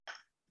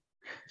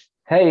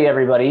Hey,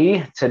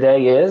 everybody.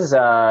 Today is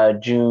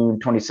June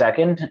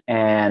 22nd,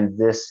 and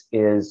this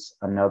is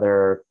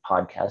another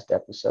podcast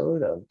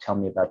episode of Tell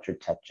Me About Your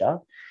Tech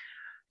Job.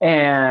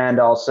 And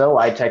also,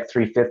 iTech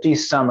 350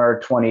 Summer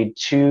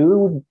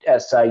 22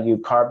 SIU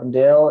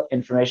Carbondale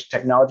Information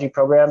Technology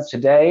Program.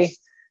 Today,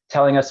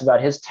 telling us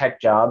about his tech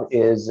job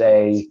is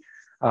a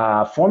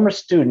former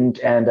student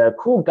and a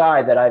cool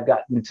guy that I've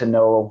gotten to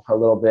know a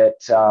little bit,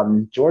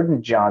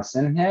 Jordan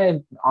Johnson.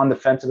 Hey, on the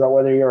fence about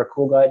whether you're a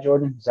cool guy,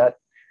 Jordan? Is that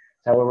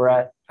where we're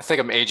at? I think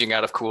I'm aging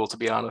out of cool, to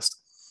be honest.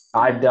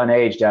 I've done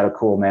aged out of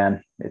cool,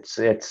 man. It's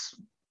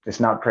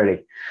not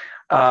pretty.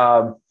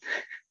 Um,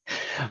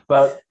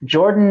 but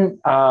Jordan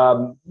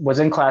was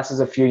in classes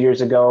a few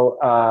years ago.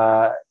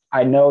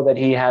 I know that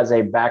he has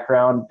a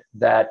background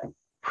that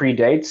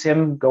predates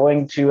him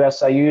going to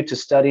SIU to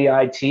study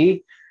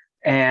IT,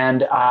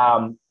 and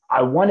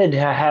I wanted to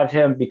have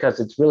him because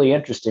it's really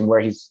interesting where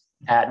he's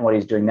at and what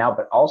he's doing now,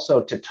 but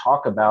also to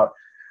talk about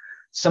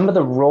some of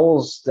the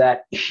roles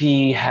that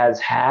he has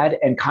had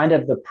and kind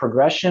of the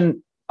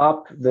progression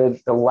up the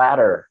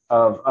ladder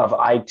of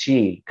IT,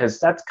 because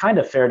that's kind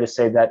of fair to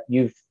say that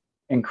you've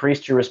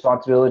increased your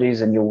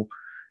responsibilities and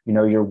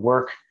your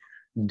work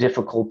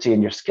difficulty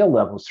and your skill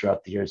levels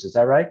throughout the years. Is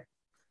that right?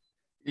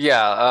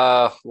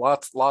 Yeah,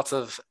 lots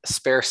of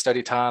spare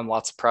study time,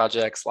 lots of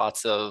projects,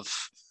 lots of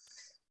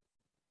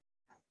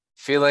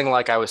feeling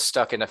like I was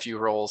stuck in a few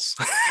roles,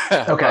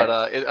 but Okay,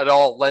 it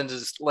all lends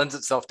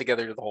itself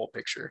together to the whole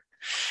picture.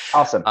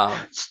 awesome. Um,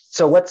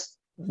 So let's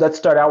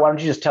start out. Why don't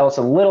you just tell us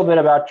a little bit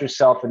about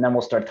yourself, and then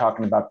we'll start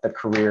talking about the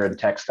career and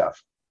tech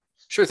stuff.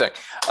 sure thing.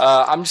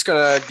 I'm just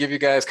gonna give you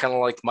guys kind of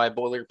like my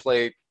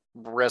boilerplate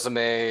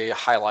resume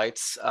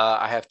highlights.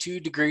 I have 2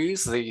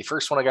 degrees. The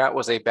first one I got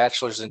was a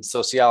bachelor's in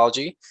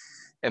sociology.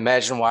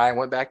 Imagine why I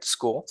went back to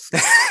school.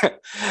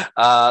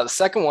 The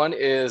second one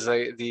is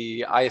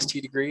the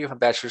IST degree, a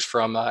bachelor's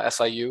from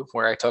SIU,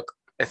 where I took,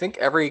 I think,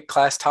 every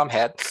class Tom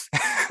had.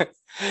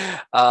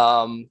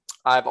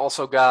 I've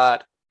also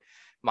got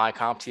my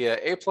CompTIA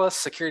A plus,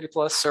 Security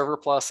plus, Server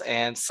plus,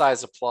 and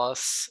CISA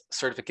plus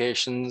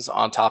certifications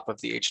on top of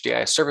the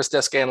HDI Service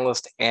Desk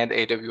Analyst and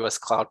AWS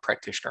Cloud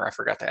Practitioner. I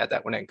forgot to add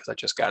that one in because I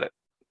just got it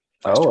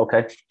last Oh,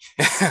 year.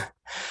 okay.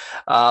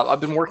 I've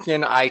been working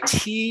in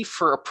IT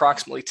for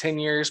approximately 10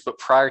 years, but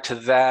prior to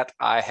that,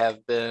 I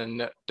have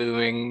been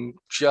doing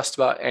just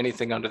about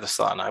anything under the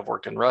sun. I've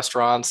worked in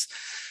restaurants,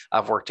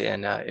 I've worked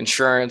in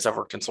insurance, I've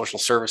worked in social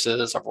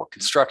services, I've worked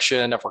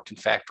construction, I've worked in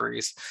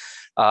factories.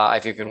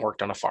 I've even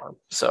worked on a farm.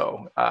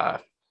 So,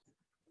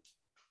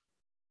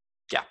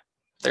 yeah,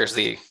 there's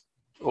the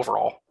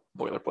overall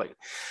boilerplate.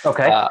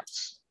 Okay. Uh,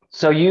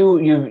 So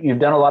you've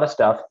done a lot of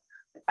stuff.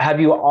 Have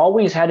you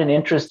always had an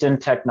interest in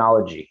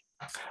technology?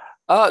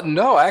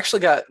 no, I actually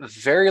got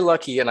very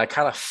lucky and I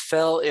kind of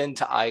fell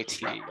into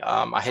IT.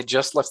 I had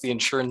just left the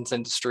insurance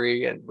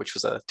industry, and which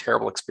was a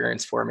terrible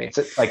experience for me. Is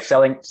it like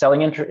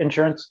selling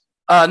insurance?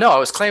 No, I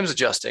was claims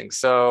adjusting.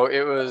 So Oh,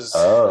 it was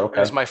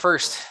okay. my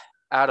first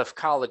out of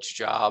college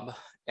job,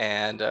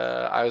 and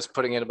I was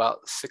putting in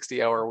about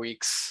 60-hour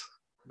weeks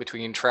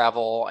between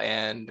travel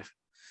and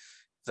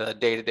the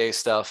day-to-day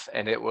stuff,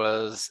 and it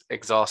was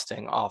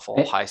exhausting, awful,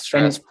 And, high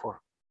stress. and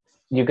Poor.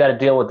 you got to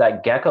deal with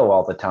that gecko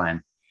all the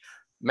time.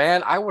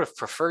 Man, I would have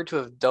preferred to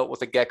have dealt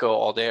with a gecko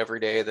all day, every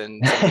day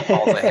than so many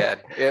calls I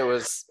had. It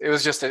was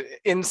just an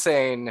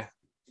insane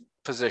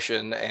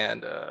position,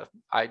 and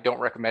I don't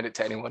recommend it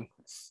to anyone.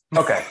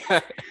 Okay.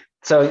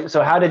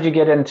 So how did you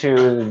get into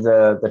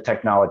the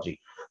technology?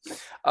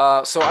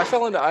 So I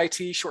fell into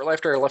IT shortly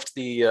after I left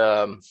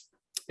the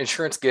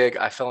insurance gig.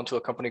 I fell into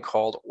a company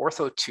called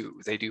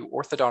Ortho2. They do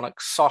orthodontic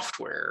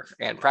software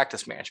and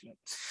practice management.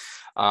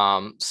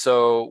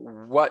 So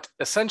what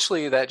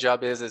essentially that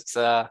job is, it's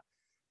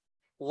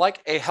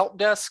like a help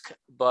desk,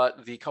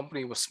 but the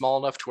company was small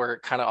enough to where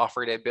it kind of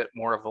offered a bit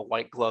more of a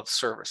white glove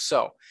service.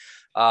 So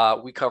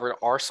we covered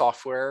our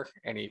software,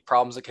 any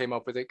problems that came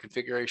up with it,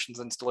 configurations,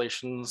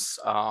 installations.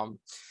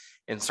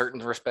 In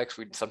certain respects,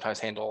 we'd sometimes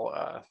handle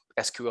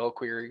SQL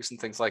queries and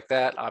things like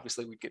that.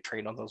 Obviously, we'd get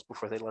trained on those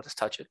before they let us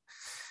touch it.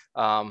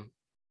 Um,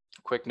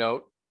 quick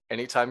note,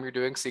 anytime you're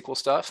doing SQL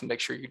stuff, make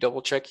sure you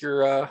double check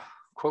your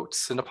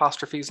quotes and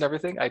apostrophes and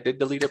everything. I did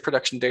delete a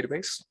production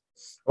database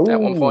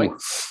at one point. Ooh,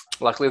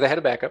 Luckily, they had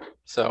a backup.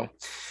 So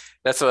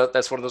that's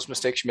one of those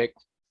mistakes you make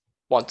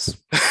once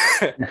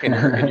in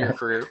your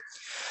career.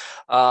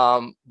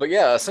 But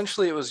yeah,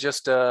 essentially it was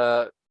just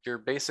your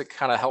basic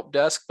kind of help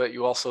desk, but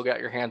you also got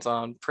your hands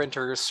on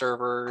printers,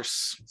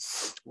 servers,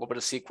 a little bit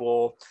of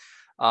SQL.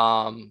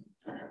 Um,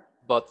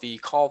 but the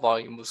call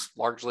volume was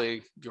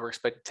largely, you were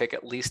expected to take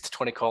at least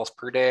 20 calls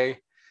per day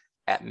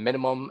at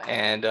minimum.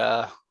 And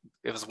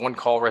it was one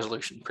call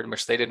resolution. Pretty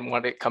much they didn't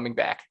want it coming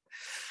back.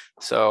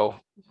 So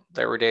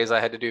there were days I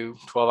had to do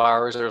 12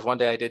 hours. There was one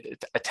day I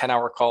did a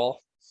 10-hour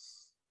call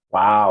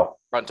wow.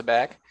 front to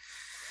back.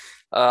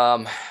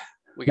 Um,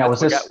 we Now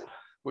got we got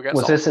we got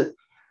was this solid.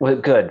 Well,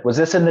 good. Was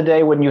this in the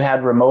day when you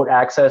had remote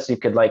access? You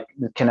could like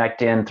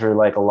connect in through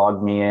like a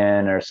log me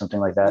in or something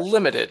like that.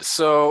 Limited.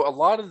 So a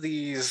lot of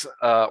these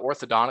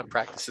orthodontic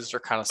practices are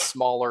kind of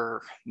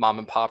smaller mom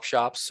and pop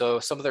shops. So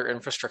some of their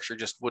infrastructure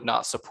just would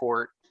not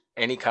support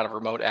any kind of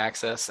remote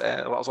access,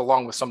 and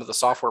along with some of the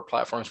software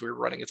platforms we were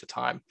running at the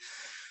time.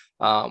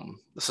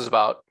 This is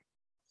about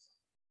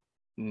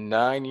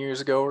 9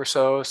 years ago or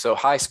so. So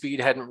high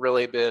speed hadn't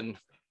really been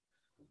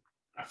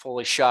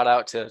fully shot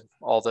out to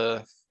all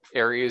the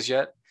areas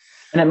yet.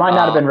 And it might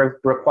not have been Um,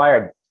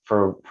 required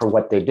for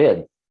what they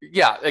did.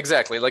 yeah,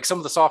 exactly. Like some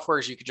of the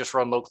softwares you could just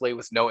run locally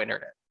with no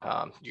internet.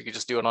 You could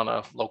just do it on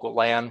a local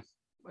LAN,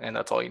 and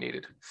that's all you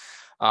needed.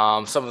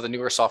 Some of the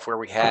newer software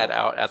we had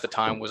out at the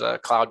time was a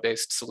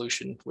cloud-based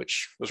solution,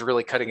 which was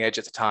really cutting edge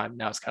at the time.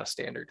 Now it's kind of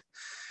standard.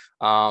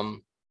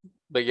 Um,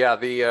 but yeah,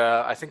 the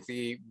I think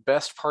the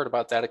best part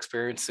about that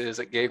experience is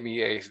it gave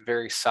me a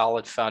very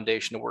solid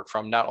foundation to work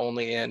from, not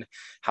only in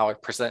how I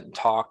present and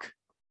talk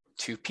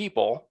to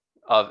people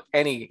of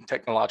any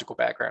technological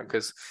background,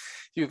 because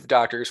you have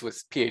doctors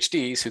with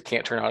PhDs who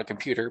can't turn on a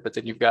computer, but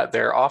then you've got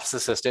their office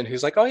assistant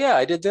who's like, oh yeah,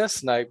 I did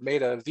this and I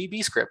made a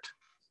VB script.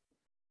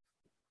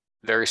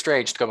 Very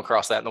strange to come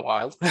across that in the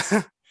wild.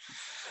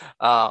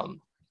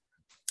 um,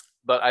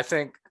 but I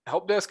think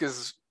help desk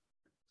is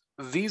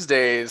these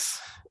days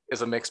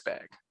is a mixed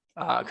bag,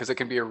 because it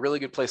can be a really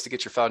good place to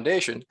get your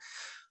foundation.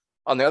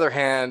 On the other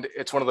hand,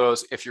 it's one of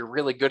those, if you're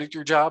really good at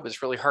your job,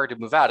 it's really hard to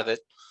move out of it.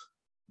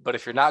 But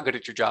if you're not good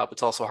at your job,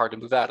 it's also hard to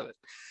move out of it.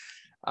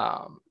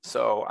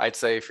 So I'd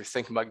say if you're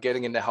thinking about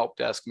getting into help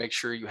desk, make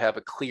sure you have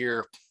a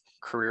clear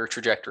career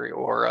trajectory,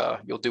 or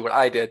you'll do what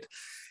I did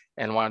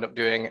and wound up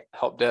doing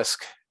help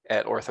desk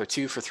at Ortho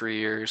 2 for 3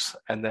 years.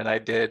 And then I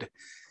did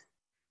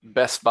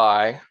Best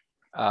Buy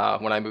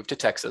when I moved to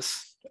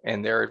Texas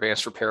in their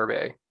advanced repair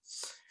bay.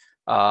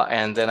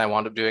 And then I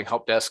wound up doing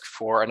help desk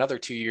for another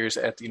 2 years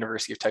at the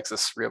University of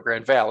Texas, Rio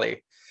Grande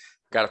Valley.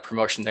 Got a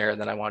promotion there, and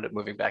then I wound up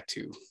moving back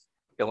to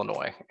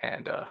Illinois,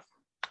 and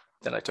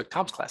then I took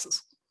Tom's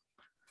classes.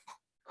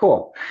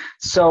 Cool.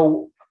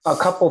 So a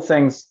couple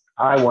things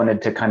I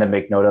wanted to kind of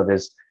make note of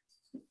is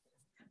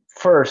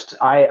first,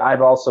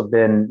 I've also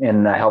been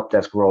in the help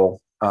desk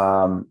role,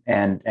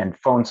 and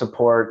phone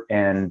support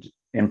and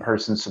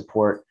in-person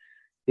support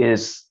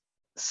is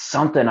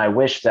something I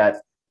wish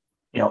that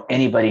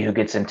anybody who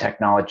gets in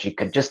technology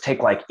could just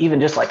take, like even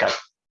just like a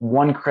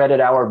 1 credit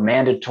hour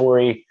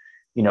mandatory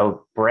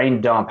brain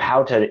dump,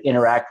 how to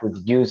interact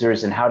with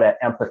users and how to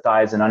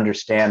empathize and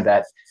understand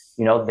that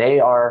they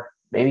are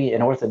maybe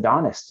an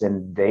orthodontist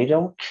and they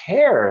don't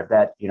care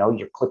that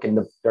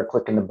they're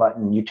clicking the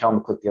button, you tell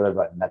them to click the other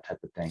button, that type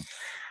of thing.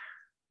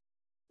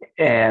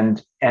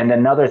 And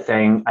another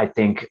thing, I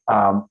think,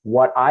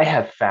 what I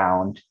have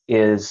found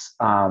is,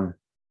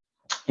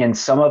 in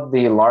some of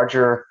the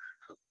larger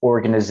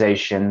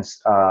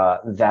organizations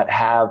that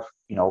have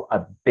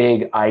a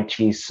big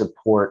IT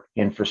support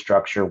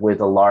infrastructure with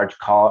a large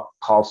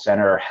call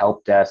center or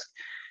help desk,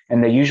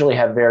 and they usually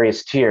have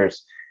various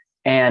tiers.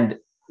 And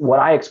what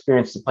I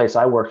experienced, the place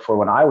I worked for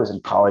when I was in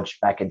college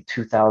back in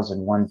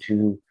 2001,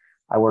 2,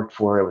 I worked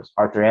for, it was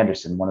Arthur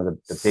Andersen, one of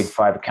the big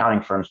 5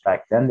 accounting firms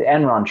back then, the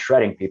Enron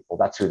shredding people,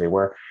 that's who they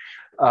were.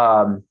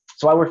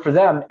 So I worked for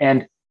them,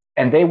 and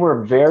they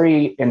were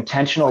very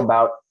intentional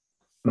about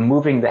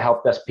moving the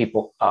help desk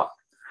people up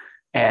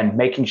and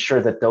making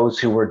sure that those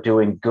who were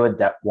doing good,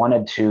 that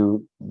wanted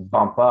to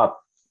bump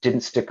up, didn't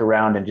stick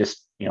around and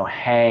just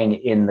hang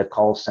in the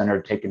call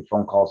center taking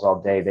phone calls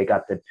all day. They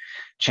got the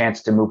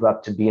chance to move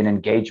up to be an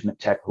engagement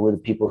tech, who were the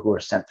people who were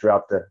sent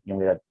throughout the,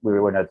 we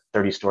were in a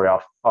 30-story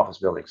office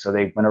building. So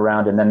they went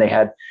around, and then they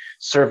had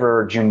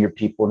server junior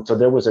people. And so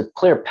there was a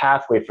clear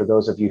pathway for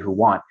those of you who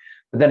want.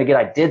 But then again,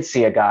 I did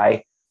see a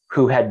guy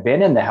who had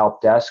been in the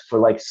help desk for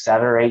like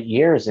 7 or 8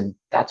 years. And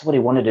that's what he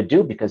wanted to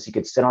do, because he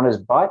could sit on his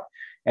butt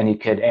and he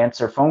could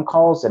answer phone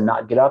calls and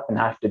not get up and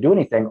have to do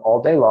anything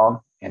all day long.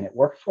 And it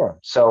worked for him.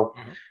 So,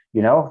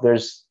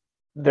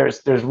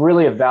 there's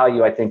really a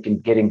value, I think, in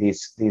getting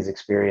these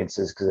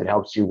experiences, because it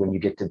helps you when you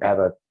get to have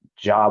a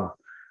job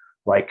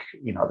like,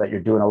 that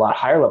you're doing a lot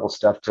higher level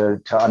stuff to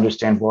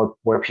understand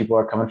where people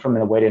are coming from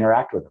and a way to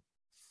interact with them.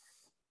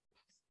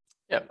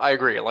 Yeah, I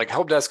agree. Like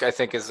help desk, I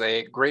think, is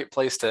a great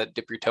place to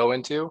dip your toe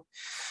into.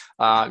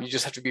 You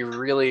just have to be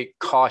really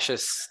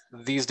cautious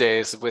these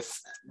days with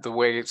the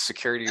way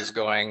security is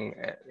going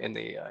in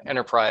the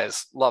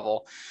enterprise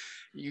level.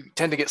 You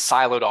tend to get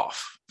siloed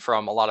off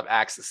from a lot of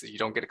access. You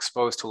don't get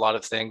exposed to a lot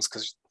of things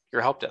because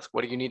your help desk.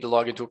 What do you need to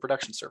log into a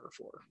production server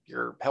for?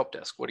 Your help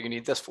desk. What do you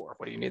need this for?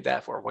 What do you need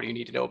that for? What do you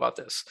need to know about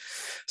this?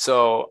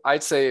 So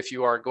I'd say if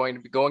you are going to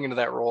be going into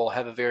that role,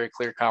 have a very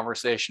clear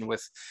conversation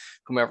with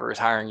whomever is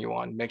hiring you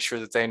on. Make sure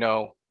that they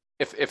know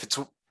if it's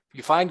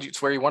you find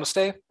it's where you want to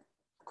stay.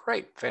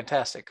 Great,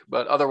 fantastic.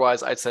 But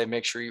otherwise, I'd say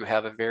make sure you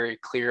have a very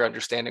clear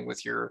understanding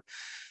with your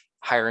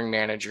hiring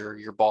manager,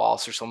 your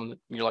boss, or someone that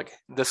you're like,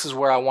 this is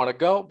where I want to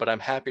go, but I'm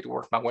happy to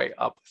work my way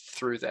up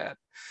through that.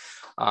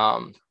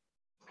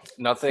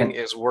 Nothing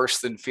is worse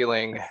than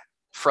feeling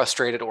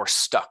frustrated or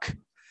stuck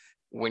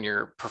when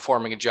you're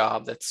performing a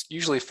job that's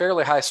usually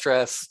fairly high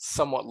stress,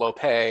 somewhat low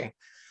pay,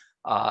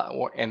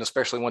 and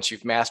especially once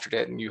you've mastered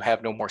it and you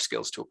have no more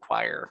skills to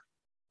acquire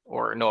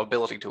or no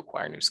ability to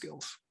acquire new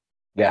skills.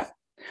 Yeah.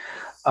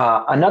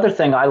 Another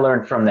thing I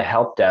learned from the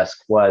help desk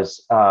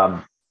was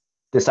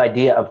this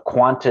idea of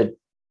quantitating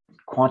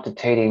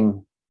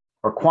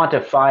or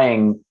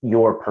quantifying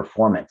your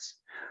performance.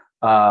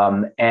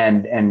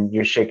 And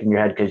you're shaking your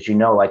head because,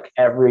 like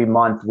every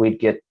month we'd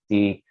get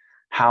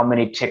how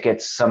many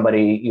tickets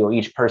somebody,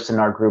 each person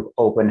in our group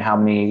opened, how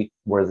many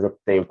were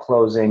they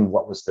closing,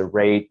 what was the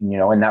rate,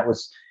 and that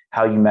was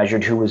how you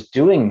measured who was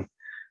doing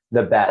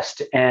the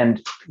best.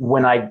 And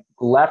when I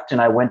left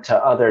and I went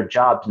to other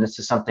jobs, and this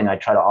is something I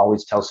try to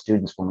always tell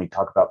students when we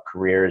talk about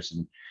careers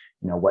and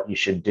what you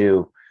should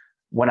do.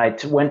 When I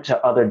went to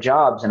other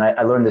jobs, and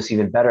I learned this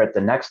even better at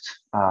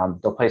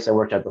the place I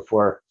worked at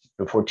before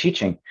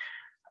teaching,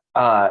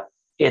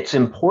 it's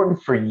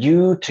important for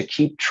you to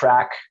keep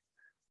track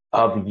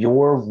of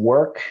your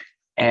work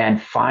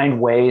and find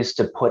ways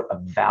to put a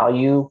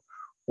value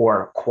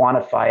or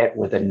quantify it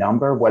with a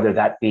number, whether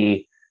that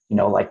be,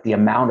 like the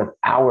amount of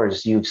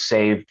hours you've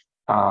saved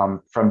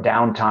from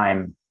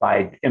downtime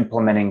by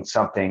implementing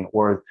something,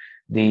 or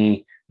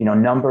the,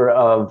 number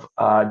of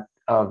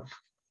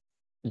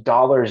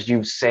dollars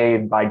you've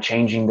saved by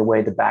changing the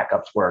way the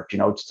backups work,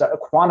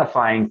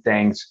 quantifying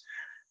things,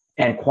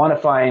 and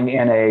quantifying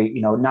in a,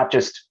 not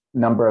just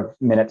number of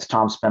minutes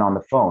Tom spent on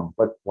the phone,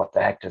 but what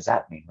the heck does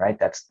that mean,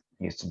 right?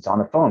 He's on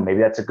the phone. Maybe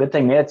that's a good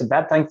thing. Maybe it's a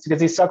bad thing because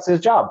he sucks at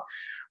his job.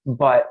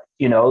 But,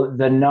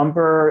 the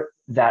number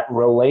that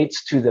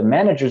relates to the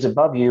managers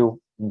above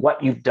you,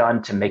 what you've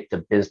done to make the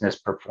business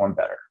perform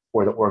better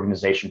or the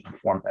organization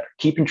perform better.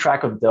 Keeping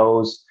track of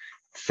those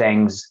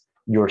things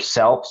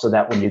yourself so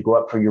that when you go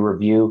up for your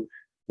review,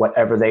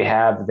 whatever they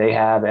have,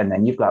 and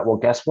then you've got, well,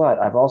 guess what?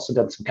 I've also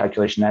done some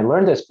calculation. I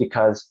learned this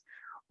because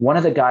one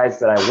of the guys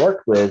that I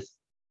worked with,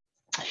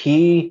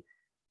 he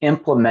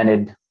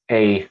implemented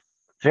a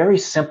very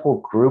simple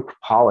group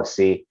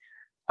policy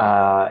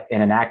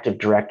in an Active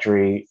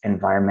Directory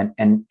environment,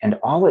 and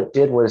all it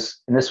did was,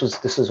 and this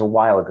was a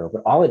while ago,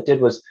 but all it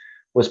did was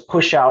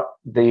push out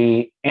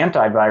the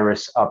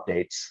antivirus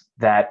updates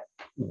that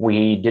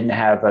we didn't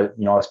have a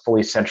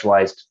fully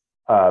centralized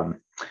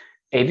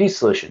AV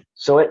solution.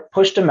 So it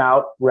pushed them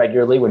out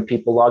regularly when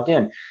people logged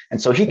in,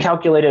 and so he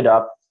calculated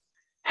up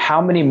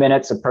how many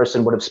minutes a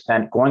person would have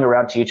spent going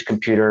around to each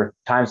computer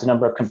times the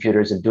number of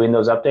computers and doing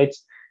those updates,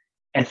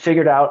 and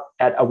figured out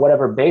at a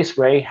whatever base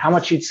rate how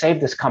much he'd saved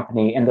this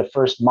company in the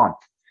first month.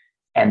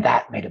 And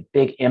that made a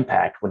big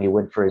impact when he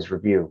went for his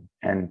review.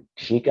 And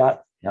he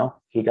got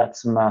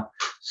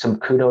some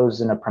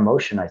kudos and a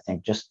promotion, I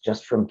think,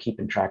 just from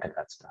keeping track of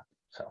that stuff.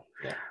 So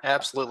yeah,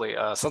 absolutely.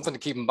 Something to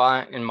keep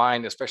in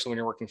mind, especially when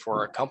you're working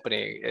for a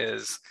company,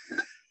 is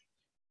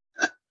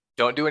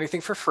don't do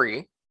anything for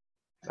free.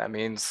 That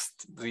means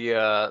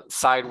the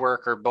side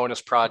work or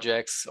bonus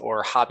projects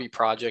or hobby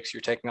projects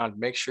you're taking on,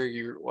 make sure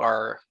you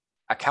are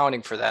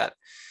accounting for that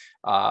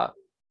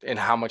and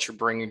how much you're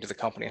bringing to the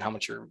company and how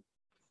much you're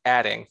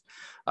adding,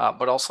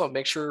 but also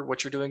make sure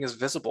what you're doing is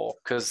visible,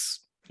 because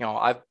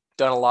I've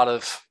done a lot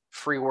of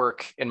free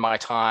work in my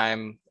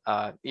time,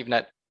 even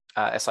at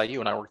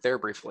SIU, and I worked there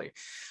briefly,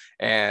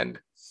 and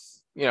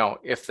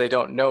if they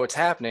don't know it's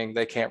happening,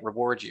 they can't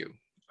reward you.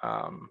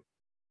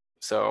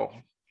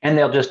 And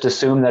they'll just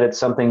assume that it's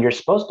something you're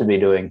supposed to be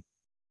doing.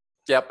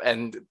 Yep,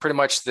 and pretty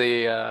much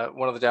the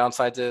one of the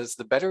downsides is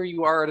the better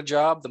you are at a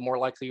job, the more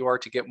likely you are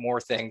to get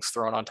more things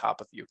thrown on top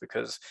of you,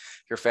 because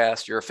you're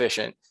fast, you're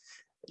efficient,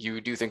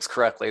 you do things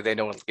correctly, they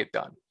know it'll get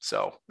done.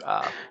 So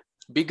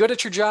be good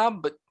at your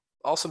job, but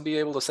also be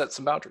able to set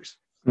some boundaries.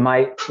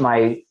 My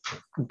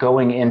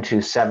going into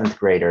 7th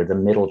grader, the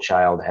middle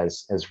child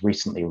has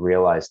recently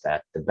realized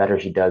that the better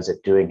he does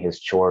at doing his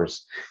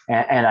chores,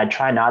 and we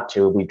try not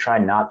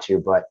to,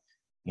 but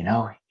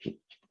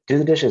do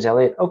the dishes,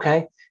 Elliot.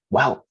 Okay,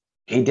 well,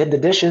 he did the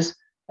dishes,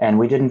 and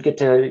we didn't get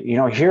to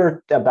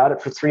hear about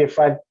it for 3 or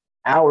 5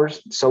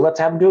 hours. So let's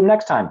have him do them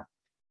next time.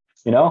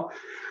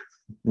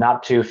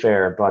 Not too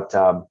fair,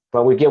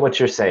 but we get what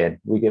you're saying.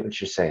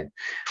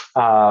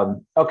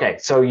 Okay,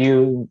 so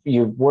you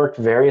worked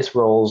various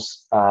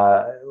roles.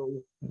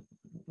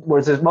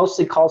 Was it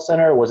mostly call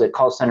center, or was it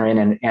call center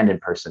and in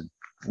person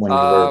when you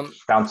were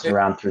bouncing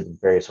around through the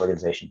various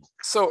organizations?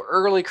 So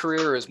early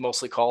career is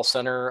mostly call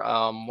center.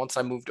 Once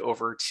I moved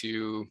over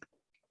to,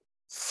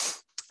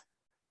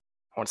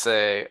 I want to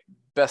say,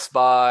 Best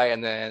Buy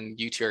and then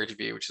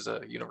UTRGV, which is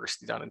a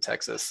university down in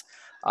Texas,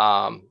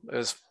 it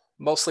was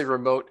mostly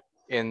remote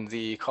in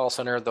the call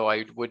center, though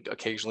I would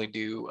occasionally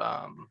do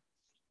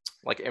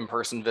like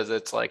in-person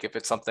visits. Like if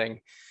it's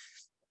something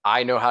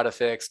I know how to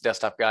fix,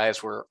 desktop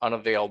guys were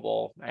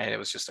unavailable and it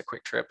was just a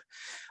quick trip.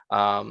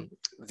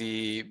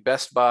 The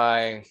Best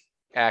Buy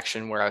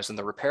action where I was in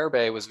the repair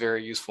bay was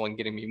very useful in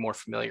getting me more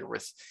familiar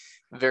with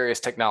various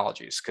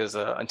technologies, because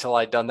until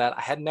I'd done that,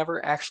 I had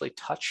never actually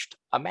touched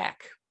a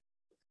Mac.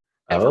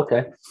 Ever. Oh,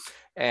 okay.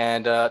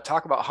 And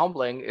talk about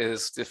humbling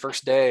is the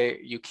first day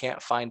you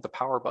can't find the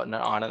power button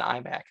on an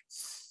iMac.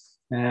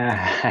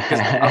 Because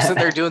I was sitting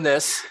there doing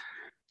this,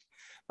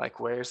 like,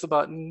 where's the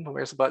button?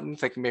 Where's the button?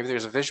 Thinking maybe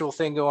there's a visual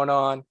thing going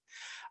on.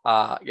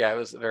 Yeah, it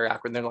was very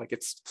awkward. And then like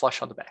it's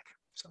flush on the back.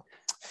 So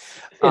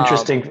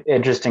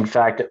Interesting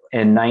fact.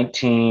 In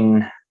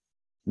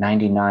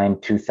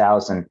 1999,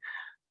 2000,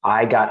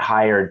 I got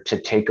hired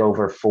to take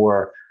over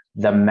for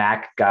the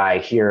Mac guy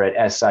here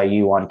at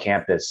SIU on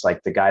campus,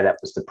 like the guy that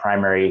was the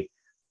primary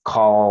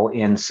call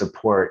in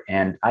support.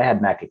 And I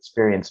had Mac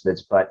experience,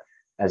 but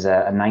as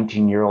a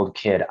 19-year-old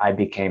kid, I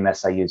became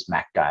SIU's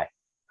Mac guy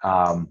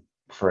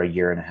for a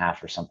year and a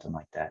half or something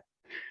like that.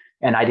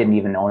 And I didn't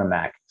even own a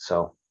Mac.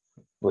 So,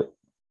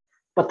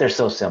 but they're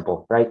so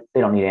simple, right? They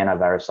don't need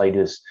antivirus. All you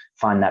do is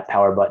find that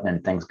power button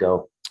and things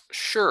go.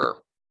 sure.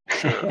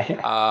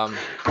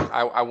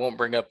 I won't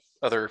bring up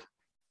other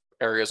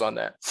areas on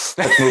that.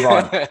 Let's move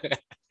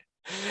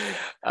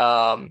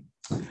on.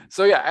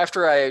 So yeah,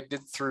 after I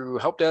did through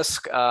help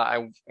desk,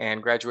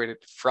 and graduated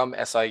from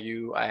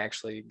SIU, I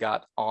actually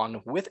got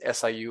on with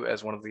SIU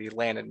as one of the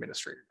LAN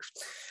administrators.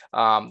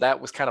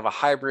 That was kind of a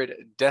hybrid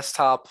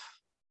desktop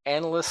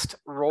analyst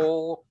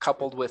role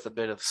coupled with a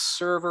bit of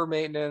server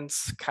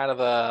maintenance, kind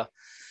of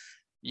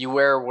you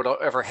wear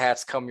whatever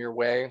hats come your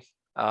way.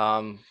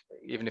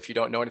 Even if you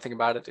don't know anything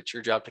about it, it's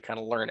your job to kind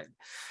of learn it.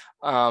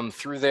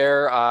 Through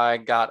there, I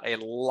got a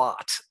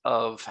lot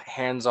of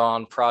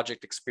hands-on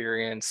project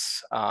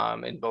experience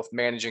in both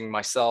managing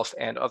myself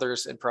and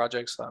others in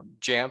projects.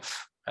 Jamf,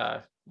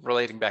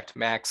 relating back to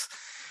Macs,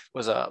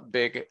 was a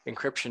big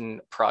encryption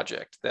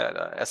project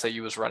that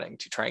SIU was running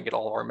to try and get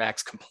all of our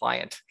Macs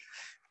compliant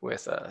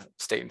with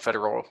state and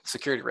federal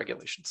security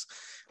regulations.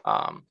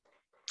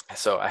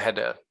 So I had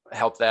to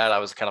help that. I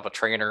was kind of a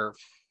trainer,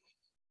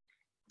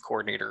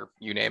 coordinator,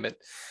 you name it.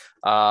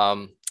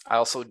 I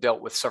also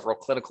dealt with several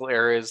clinical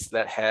areas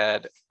that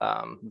had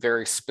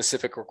very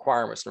specific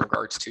requirements in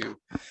regards to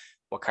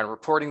what kind of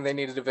reporting they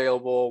needed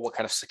available, what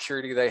kind of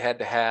security they had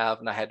to have,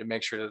 and I had to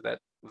make sure that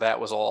that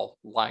was all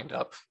lined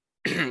up.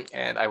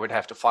 And I would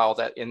have to file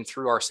that in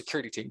through our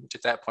security team, which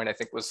at that point I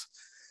think was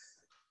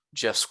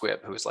Jeff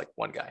Squibb, who was like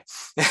one guy.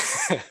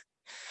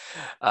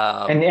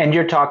 And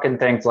you're talking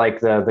things like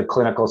the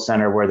clinical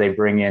center where they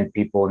bring in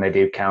people and they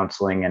do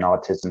counseling, and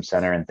autism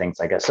center and things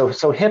like that. So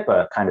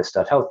HIPAA kind of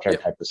stuff,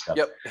 healthcare type of stuff.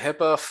 Yep,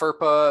 HIPAA,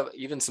 FERPA,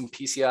 even some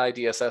PCI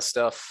DSS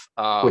stuff,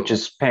 which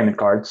is payment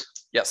cards.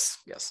 Yes.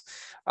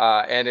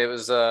 And it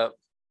was a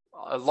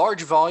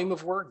large volume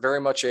of work,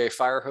 very much a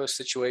fire hose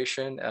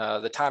situation.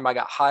 The time I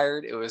got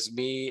hired, it was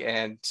me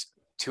and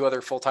 2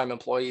 other full-time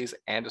employees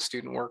and a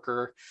student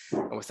worker.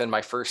 And within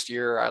my first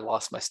year, I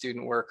lost my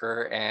student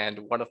worker and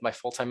one of my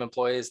full-time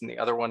employees, and the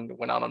other one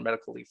went out on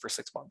medical leave for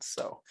 6 months.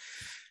 So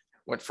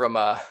went from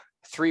a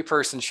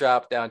 3-person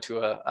shop down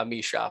to a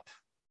me shop.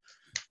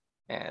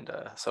 And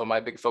so my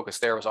big focus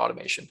there was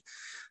automation.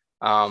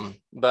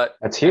 But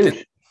that's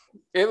huge.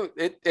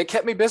 It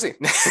kept me busy.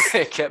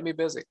 It kept me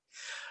busy.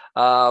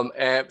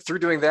 And through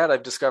doing that,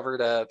 I've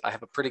discovered I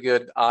have a pretty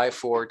good eye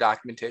for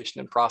documentation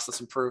and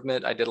process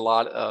improvement. I did a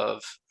lot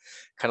of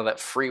kind of that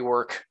free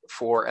work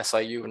for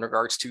SIU in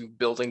regards to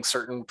building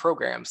certain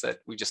programs that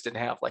we just didn't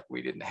have. Like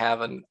we didn't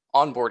have an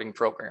onboarding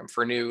program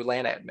for new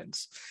LAN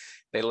admins.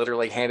 They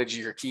literally handed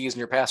you your keys and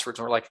your passwords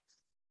and were like,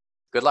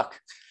 good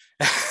luck.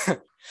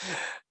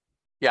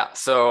 Yeah,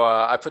 so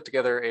I put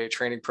together a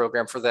training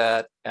program for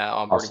that,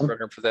 onboarding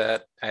program for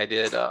that. I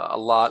did a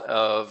lot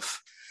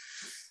of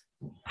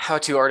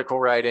how-to article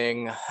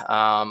writing.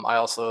 I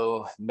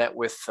also met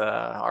with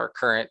our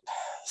current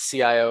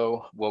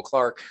CIO, Will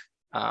Clark,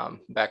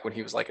 back when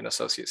he was like an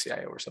associate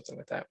CIO or something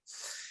like that,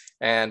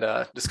 and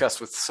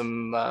discussed with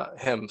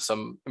him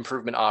some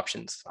improvement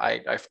options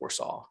I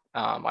foresaw.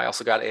 I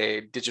also got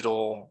a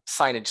digital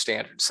signage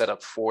standard set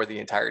up for the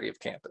entirety of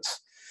campus.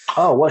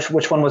 Oh,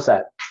 which one was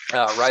that?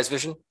 Rise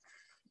Vision.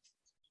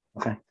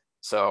 Okay.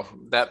 So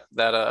that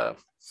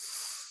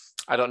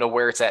I don't know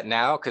where it's at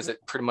now because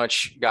it pretty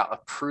much got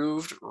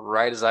approved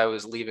right as I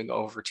was leaving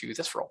over to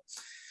this role.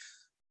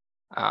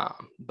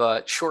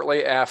 But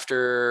shortly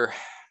after,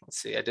 let's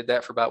see, I did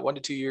that for about 1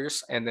 to 2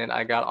 years, and then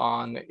I got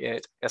on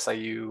at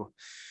SIU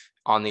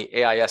on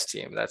the AIS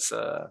team. That's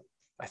I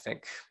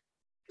think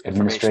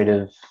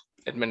administrative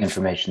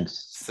information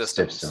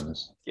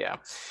systems. Yeah.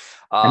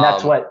 And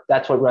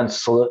that's what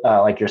runs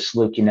like your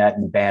SalukiNet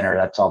and Banner.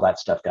 That's all that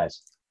stuff,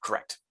 guys.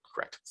 Correct.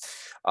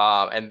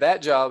 And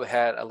that job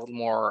had a little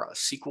more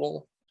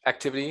SQL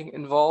activity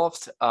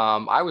involved.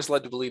 I was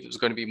led to believe it was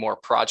going to be more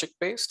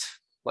project-based,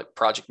 like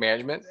project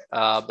management,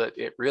 but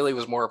it really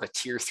was more of a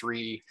tier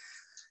 3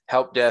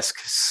 help desk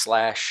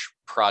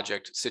 /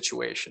 project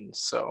situation.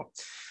 So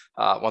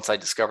once I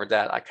discovered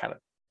that, I kind of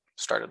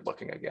started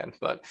looking again.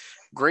 But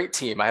great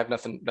team. I have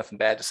nothing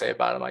bad to say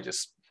about them.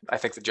 I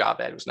think the job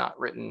ad was not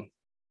written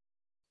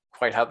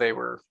quite how they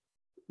were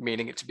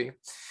meaning it to be.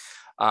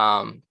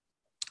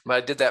 But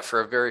I did that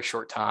for a very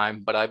short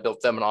time, but I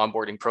built them an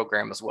onboarding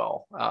program as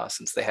well,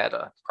 since they had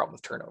a problem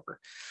with turnover.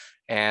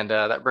 And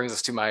that brings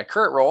us to my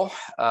current role.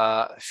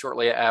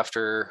 Shortly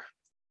after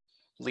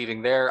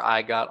leaving there,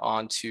 I got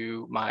on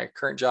to my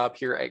current job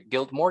here at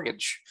Guild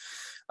Mortgage.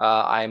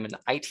 I'm an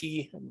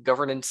IT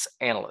governance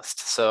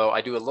analyst. So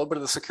I do a little bit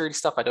of the security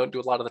stuff. I don't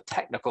do a lot of the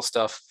technical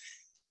stuff,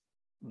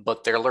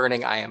 but they're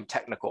learning I am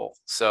technical.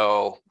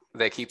 So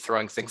they keep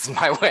throwing things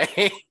my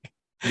way.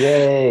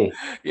 Yay.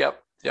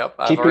 Yep.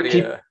 I've Keep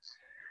already,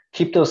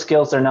 keep those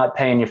skills they're not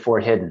paying you for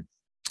hidden.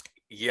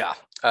 yeah.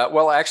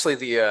 Well, actually,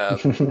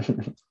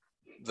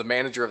 the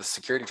manager of the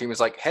security team is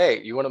like,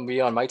 hey, you want to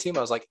be on my team?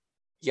 I was like,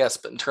 yes,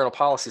 but internal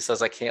policy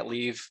says I can't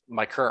leave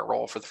my current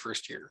role for the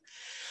first year.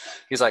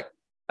 He's like,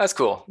 that's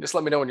cool. Just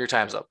let me know when your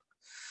time's up.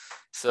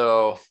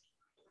 So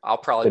I'll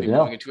probably Good be to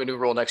moving know. into a new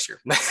role next year.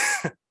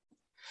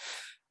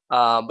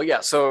 But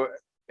yeah, so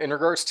in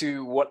regards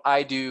to what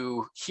I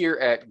do here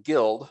at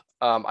Guild,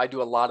 I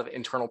do a lot of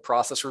internal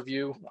process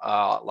review,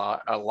 a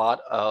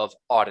lot of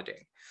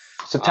auditing.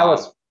 So tell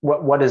us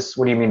what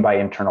do you mean by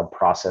internal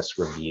process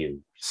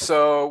review?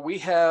 So we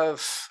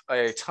have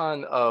a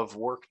ton of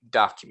work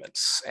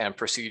documents and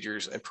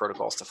procedures and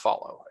protocols to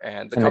follow,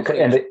 and the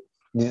company.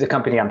 The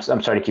company, I'm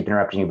sorry to keep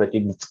interrupting you, but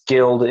it's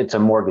Guild. It's a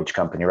mortgage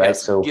company, right?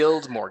 Yes, So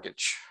Guild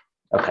Mortgage.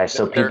 okay,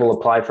 so They're people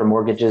apply for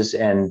mortgages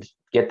and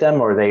get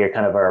them, or they are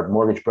kind of our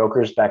mortgage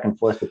brokers back and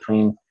forth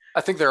between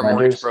I think they're a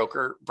mortgage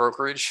lenders.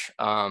 brokerage.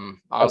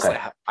 Honestly, Okay,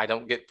 I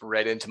don't get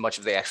read into much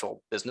of the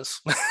actual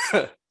business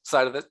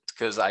side of it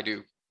because I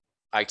do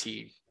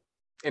IT,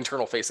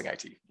 internal facing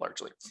IT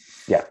largely.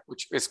 yeah.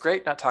 Which is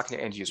great. Not talking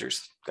to end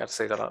users. Got to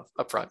say that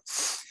up front.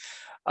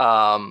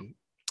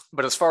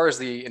 But as far as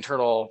the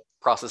internal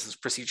processes,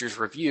 procedures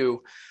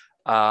review,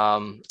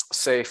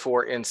 say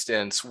for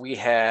instance, we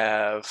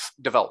have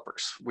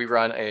developers. We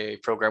run a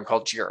program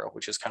called Jira,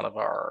 which is kind of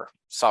our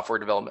software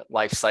development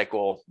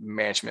lifecycle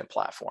management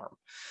platform.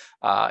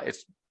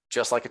 It's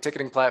just like a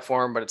ticketing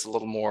platform, but it's a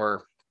little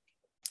more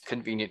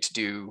convenient to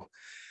do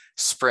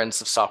sprints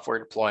of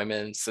software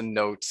deployments and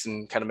notes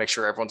and kind of make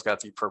sure everyone's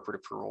got the appropriate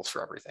approvals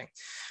for everything.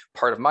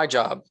 Part of my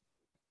job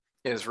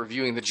is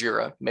reviewing the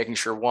Jira, making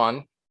sure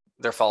one,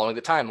 they're following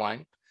the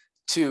timeline.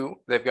 Two,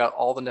 they've got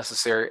all the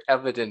necessary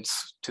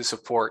evidence to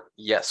support,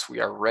 yes,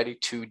 we are ready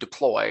to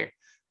deploy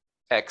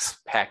X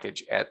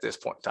package at this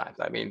point in time.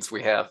 That means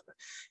we have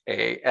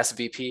a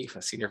SVP,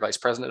 a senior vice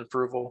president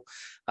approval.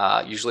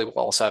 Usually we'll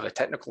also have a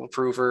technical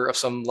approver of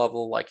some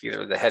level, like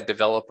either the head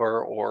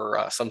developer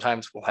or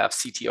sometimes we'll have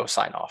CTO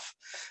sign off,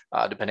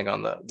 depending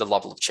on the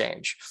level of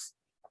change.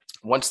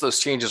 Once those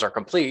changes are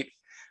complete,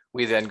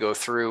 we then go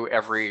through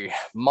every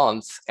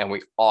month and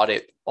we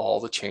audit all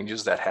the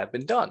changes that have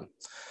been done.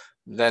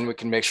 Then we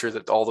can make sure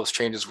that all those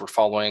changes were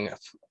following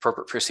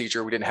appropriate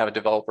procedure. We didn't have a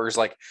developers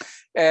like,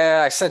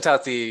 I sent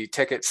out the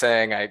ticket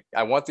saying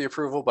I want the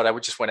approval, but I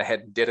would just went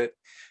ahead and did it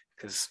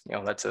because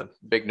that's a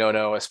big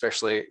no-no,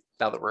 especially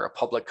now that we're a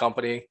public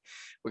company.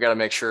 We got to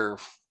make sure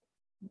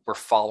we're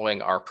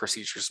following our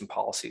procedures and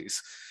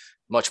policies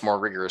much more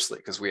rigorously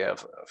because we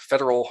have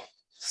federal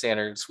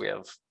standards, we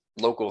have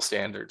local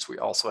standards. We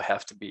also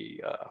have to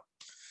be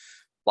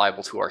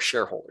liable to our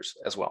shareholders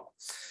as well.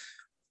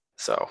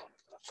 So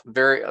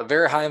a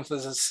very high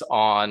emphasis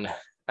on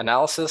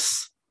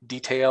analysis,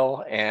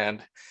 detail,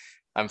 and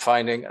I'm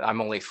finding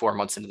I'm only 4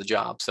 months into the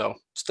job, so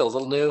still a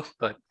little new,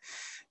 but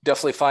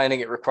definitely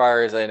finding it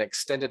requires an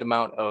extended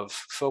amount of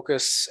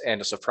focus and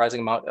a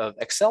surprising amount of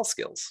Excel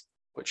skills,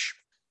 which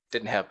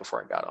didn't have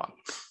before I got on.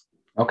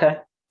 Okay.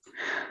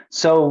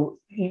 So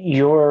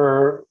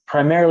you're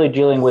primarily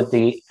dealing with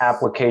the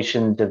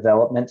application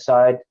development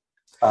side,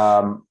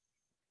 and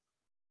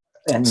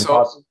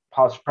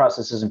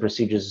processes and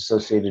procedures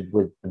associated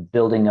with the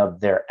building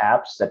of their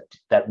apps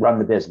that run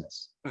the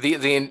business.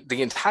 The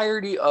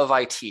entirety of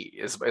IT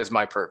is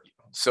my purview.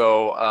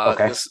 So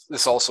okay.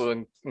 This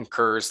also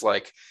incurs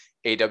like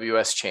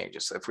AWS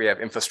changes. If we have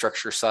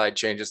infrastructure side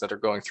changes that are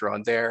going through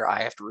on there,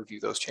 I have to review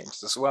those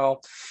changes as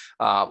well.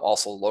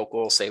 Also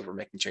local, say we're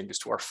making changes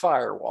to our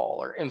firewall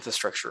or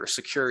infrastructure or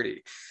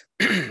security.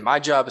 My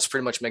job is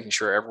pretty much making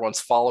sure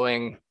everyone's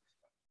following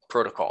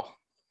protocol.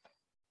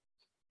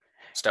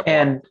 Step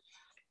one.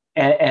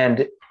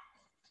 And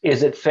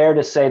is it fair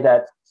to say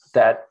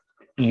that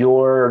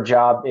your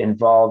job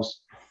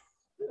involves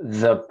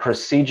the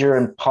procedure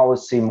and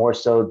policy more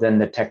so than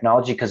the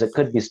technology? Because it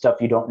could be stuff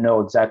you don't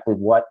know exactly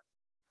what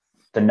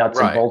the nuts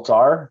and bolts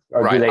are,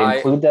 or do they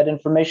include that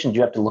information? Do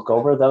you have to look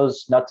over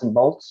those nuts and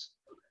bolts?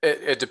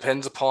 It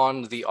depends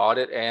upon the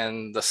audit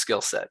and the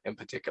skill set in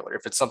particular.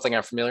 If it's something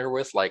I'm familiar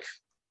with, like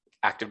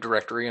Active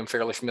Directory, I'm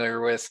fairly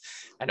familiar with.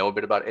 I know a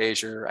bit about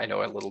Azure. I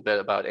know a little bit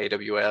about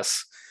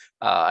AWS.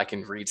 I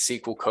can read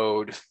SQL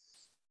code.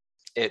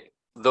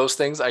 Those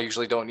things I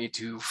usually don't need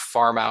to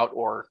farm out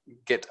or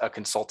get a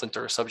consultant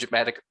or a subject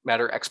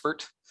matter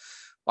expert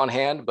on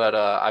hand, but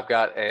I've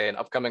got an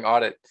upcoming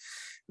audit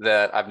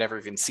that I've never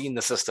even seen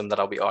the system that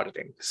I'll be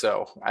auditing.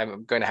 So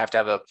I'm going to have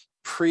a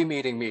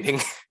pre-meeting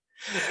meeting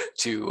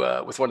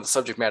to with one of the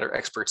subject matter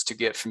experts to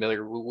get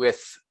familiar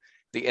with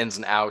the ins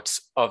and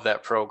outs of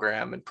that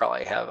program and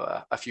probably have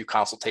a few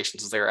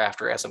consultations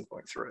thereafter as I'm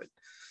going through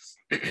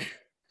it.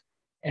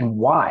 And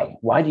why?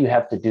 Why do you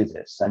have to do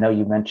this? I know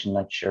you mentioned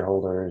like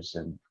shareholders,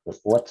 and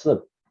what's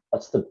the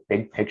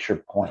big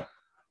picture point?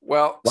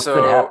 Well, what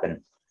could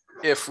happen?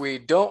 if we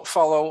don't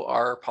follow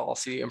our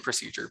policy and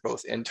procedure,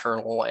 both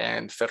internal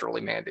and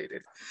federally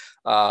mandated,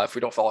 if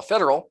we don't follow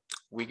federal,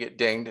 we get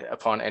dinged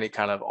upon any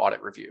kind of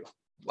audit review,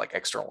 like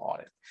external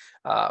audit.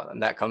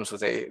 And that comes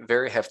with a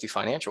very hefty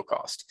financial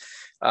cost.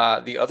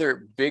 The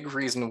other big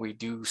reason we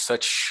do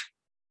such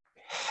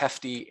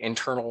hefty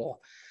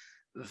internal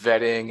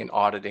vetting and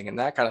auditing and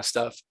that kind of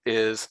stuff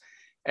is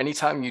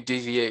anytime you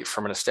deviate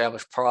from an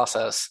established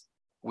process,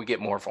 we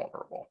get more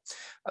vulnerable,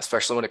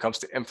 especially when it comes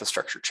to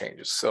infrastructure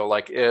changes. So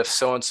like if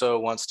so-and-so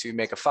wants to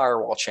make a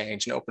firewall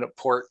change and open up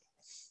port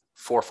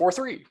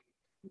 443,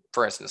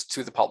 for instance,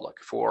 to the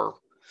public for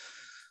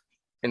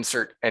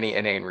insert any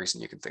inane reason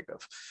you can think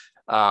of.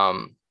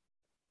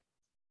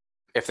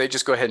 If they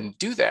just go ahead and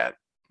do that,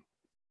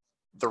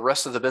 the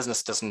rest of the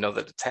business doesn't know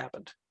that it's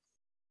happened.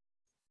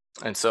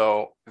 And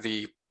so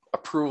the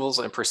approvals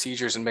and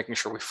procedures and making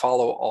sure we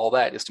follow all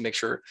that is to make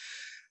sure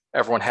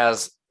everyone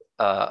has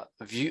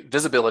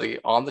visibility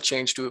on the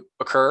change to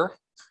occur,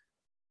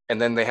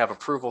 and then they have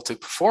approval to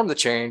perform the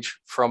change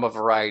from a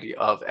variety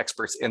of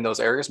experts in those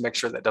areas, make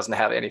sure that doesn't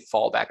have any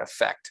fallback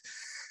effect.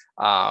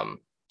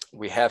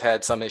 We have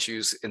had some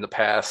issues in the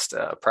past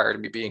prior to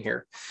me being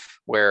here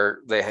where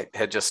they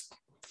had just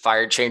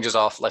fired changes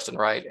off left and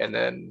right and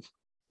then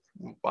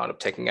wound up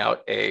taking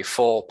out a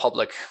full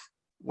public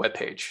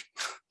webpage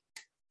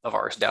of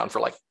ours down for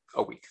like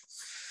a week.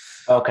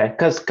 Okay,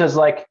 because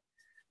like,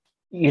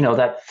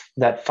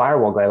 that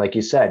firewall guy, like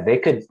you said, they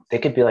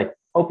could be like,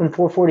 open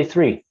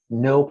 443,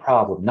 no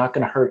problem, not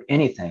going to hurt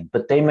anything.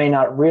 But they may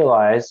not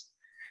realize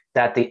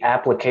that the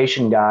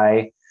application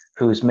guy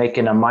who's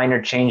making a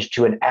minor change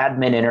to an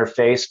admin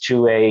interface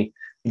to a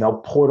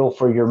portal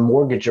for your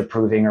mortgage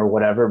approving or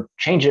whatever,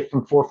 change it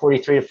from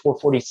 443 to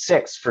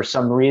 446 for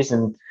some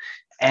reason.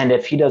 And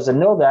if he doesn't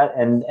know that,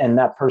 and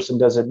that person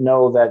doesn't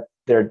know that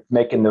they're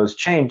making those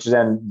changes,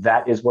 then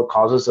that is what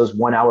causes those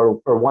 1 hour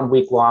or 1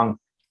 week long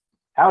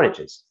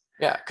outages.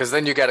 Yeah, because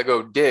then you got to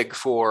go dig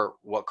for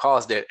what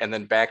caused it and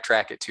then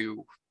backtrack it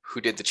to who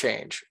did the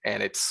change,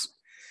 and it's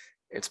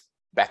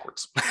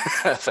backwards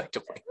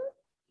effectively.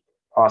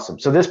 Awesome.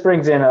 So this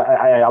brings in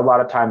a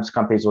lot of times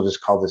companies will just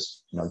call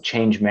this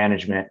change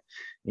management.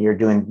 You're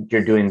doing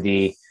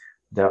the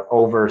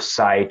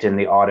oversight and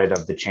the audit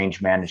of the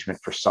change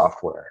management for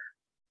software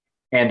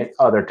and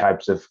other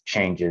types of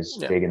changes,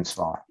 big and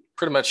small.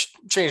 Pretty much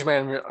change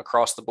management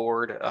across the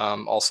board.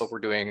 Also, we're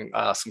doing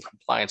some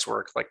compliance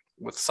work like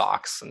with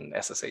SOX and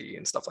SSAE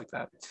and stuff like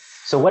that.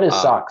 So what is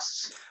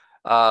SOX?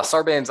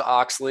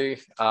 Sarbanes-Oxley.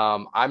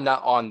 I'm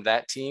not on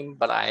that team,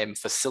 but I am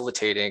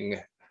facilitating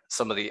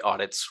some of the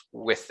audits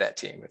with that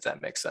team, if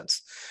that makes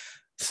sense.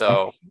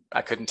 So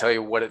I couldn't tell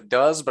you what it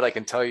does, but I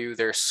can tell you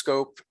their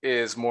scope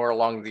is more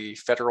along the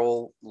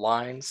federal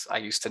lines. I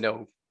used to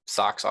know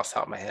SOX off the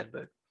top of my head,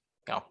 but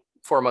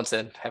 4 months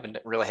in, haven't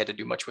really had to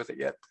do much with it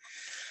yet.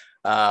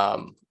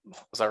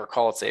 As I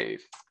recall, it's a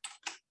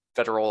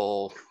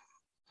federal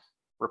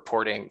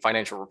reporting,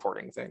 financial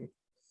reporting thing.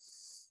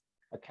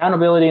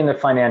 Accountability in the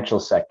financial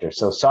sector.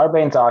 So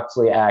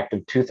Sarbanes-Oxley Act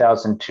of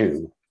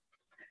 2002.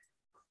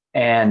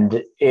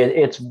 And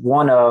it's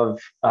one of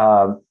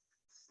a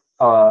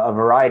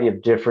variety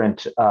of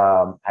different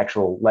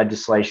actual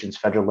legislations,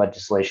 federal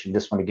legislation,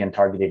 this one again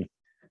targeting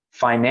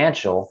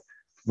financial,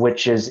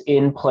 which is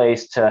in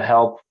place to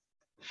help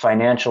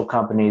financial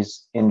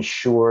companies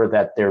ensure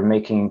that they're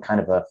making kind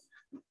of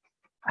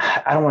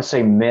I don't want to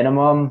say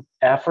minimum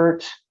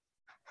effort,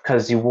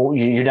 because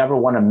you never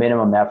want a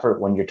minimum effort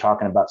when you're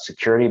talking about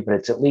security, but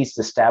it's at least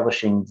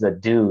establishing the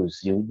do's,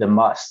 the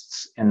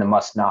musts and the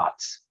must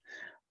nots.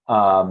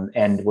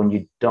 And when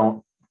you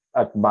don't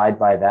abide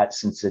by that,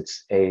 since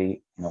it's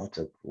it's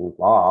a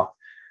law,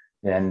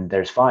 then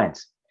there's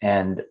fines.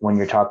 And when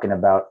you're talking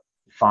about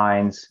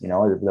fines,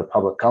 the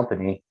public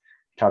company,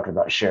 you're talking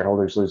about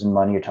shareholders losing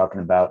money. You're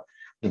talking about,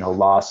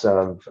 loss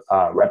of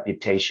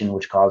reputation,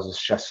 which causes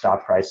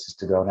stock prices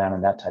to go down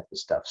and that type of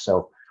stuff.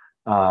 So,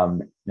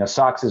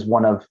 SOX is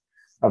one of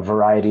a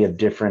variety of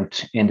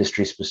different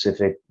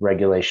industry-specific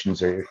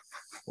regulations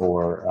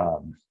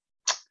or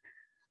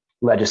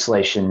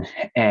legislation.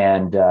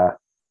 And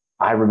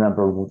I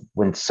remember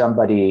when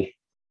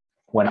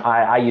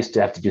I used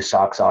to have to do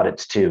SOX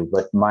audits too,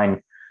 but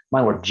mine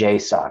were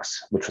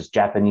JSOX, which was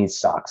Japanese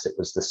SOX. It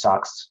was the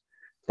SOX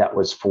that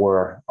was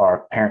for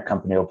our parent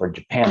company over in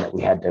Japan that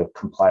we had to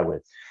comply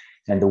with.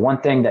 And the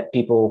one thing that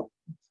people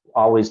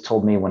always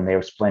told me when they were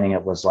explaining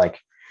it was like,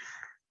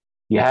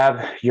 you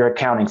have your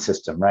accounting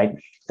system, right?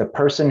 The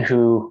person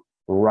who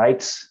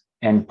writes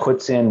and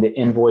puts in the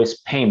invoice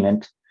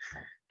payment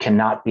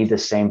cannot be the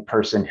same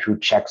person who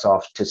checks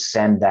off to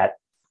send that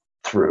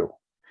through,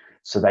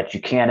 so that you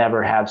can't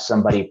ever have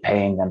somebody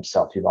paying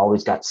themselves. You've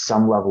always got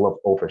some level of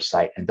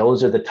oversight. And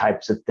those are the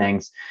types of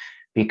things,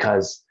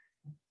 because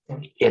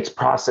it's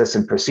process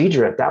and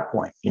procedure at that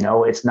point.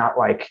 It's not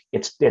like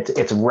it's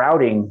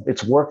routing,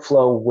 it's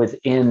workflow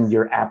within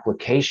your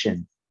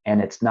application.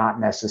 And it's not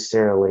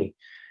necessarily,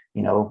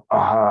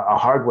 a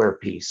hardware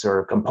piece or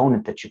a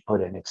component that you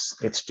put in.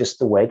 It's just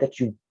the way that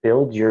you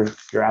build your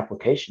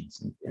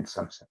applications in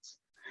some sense.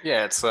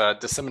 Yeah, it's a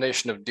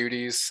dissemination of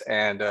duties.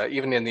 And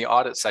even in the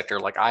audit sector,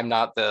 like I'm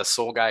not the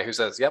sole guy who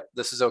says, yep,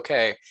 this is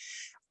okay.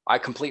 I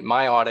complete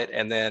my audit,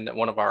 and then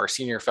one of our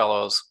senior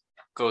fellows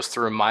goes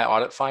through my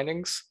audit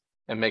findings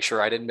and make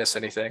sure I didn't miss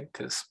anything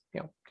because,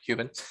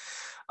 human.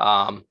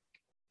 Um,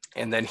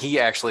 and then he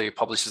actually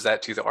publishes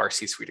that to the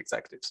RC suite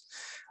executives.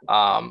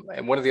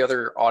 And one of the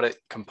other audit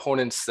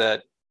components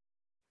that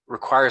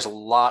requires a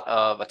lot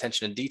of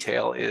attention and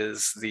detail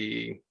is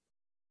the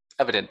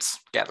evidence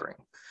gathering.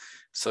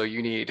 So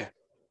you need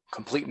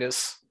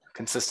completeness,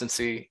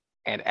 consistency,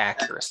 and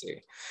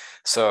accuracy.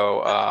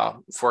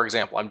 So for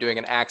example, I'm doing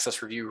an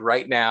access review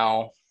right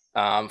now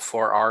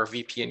for our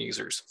VPN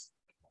users.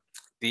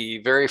 The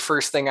very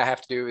first thing I have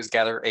to do is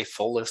gather a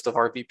full list of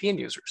our VPN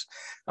users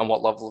and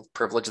what level of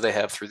privilege they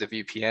have through the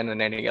VPN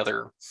and any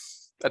other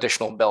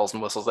additional bells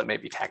and whistles that may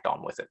be tacked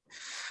on with it.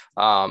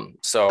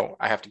 So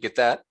I have to get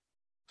that,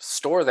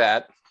 store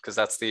that, because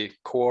that's the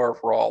core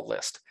raw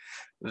list.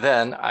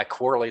 Then I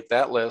correlate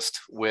that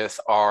list with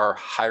our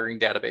hiring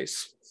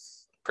database,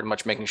 pretty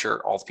much making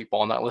sure all the people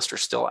on that list are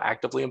still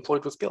actively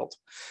employed with Guild,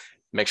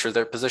 make sure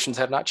their positions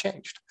have not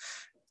changed.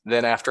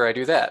 Then after I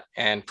do that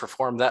and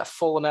perform that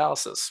full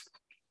analysis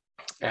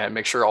and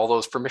make sure all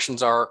those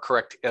permissions are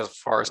correct as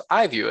far as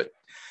I view it,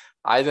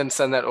 I then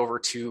send that over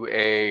to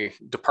a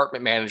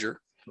department manager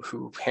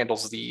who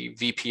handles the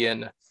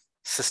VPN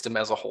system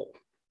as a whole.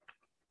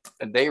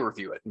 And they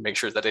review it and make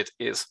sure that it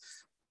is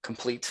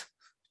complete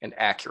and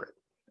accurate.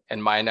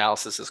 And my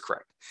analysis is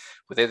correct.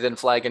 Would they then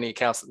flag any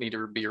accounts that need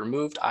to be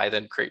removed? I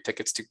then create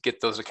tickets to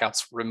get those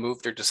accounts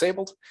removed or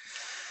disabled.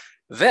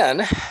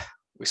 Then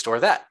we store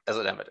that as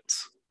an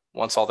evidence.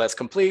 Once all that's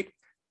complete,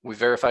 we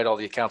verified all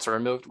the accounts are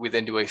removed. We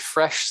then do a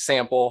fresh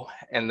sample,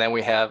 and then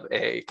we have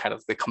a kind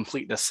of the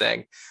completeness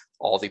saying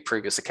all the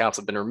previous accounts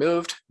have been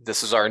removed.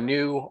 This is our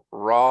new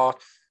raw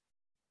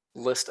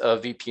list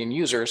of VPN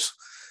users,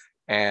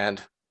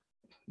 and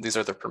these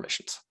are their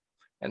permissions.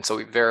 And so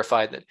we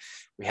verified that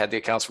we had the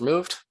accounts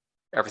removed,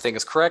 everything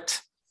is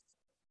correct,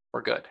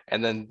 we're good.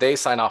 And then they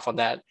sign off on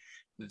that.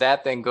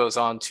 That then goes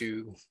on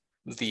to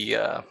the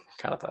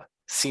kind of a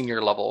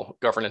senior level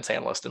governance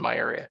analyst in my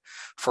area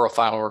for a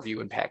final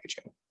review and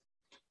packaging.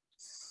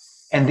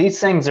 And these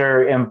things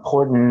are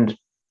important,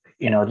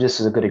 just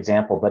as a good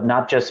example, but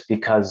not just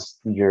because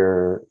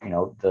the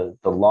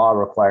law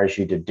requires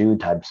you to do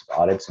types of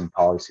audits and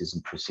policies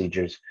and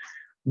procedures,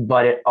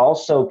 but it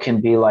also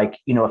can be like,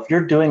 if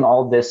you're doing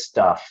all this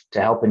stuff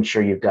to help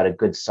ensure you've got a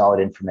good,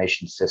 solid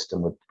information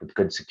system with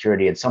good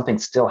security, and something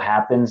still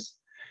happens,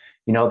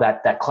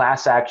 that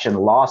class action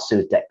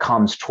lawsuit that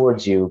comes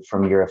towards you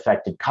from your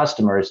affected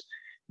customers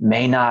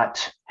may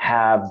not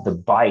have the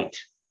bite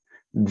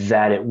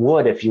that it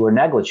would if you were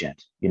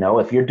negligent.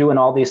 If you're doing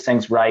all these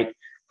things right,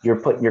 you're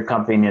putting your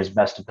company in as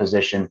best a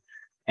position,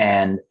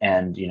 and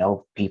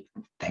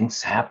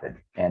things happen,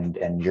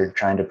 and you're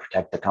trying to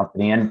protect the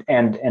company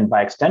and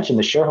by extension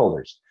the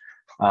shareholders,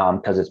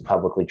 because it's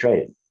publicly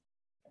traded.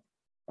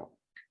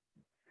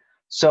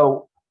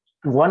 So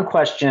one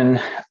question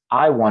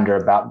I wonder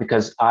about,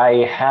 because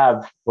I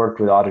have worked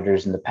with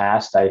auditors in the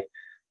past, I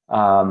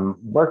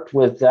worked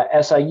with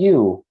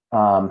SIU,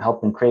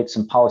 helping create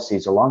some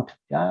policies along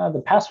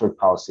the password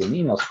policy and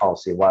emails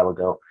policy a while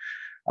ago,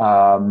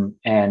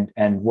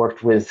 and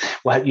worked with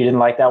what, you didn't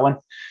like that one?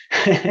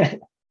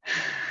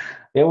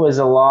 It was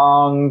a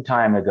long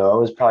time ago.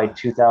 It was probably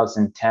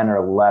 2010 or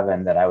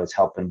 11 that I was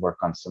helping work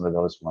on some of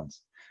those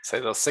ones. Say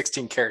those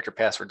 16 character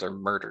passwords are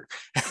murder.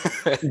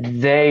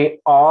 They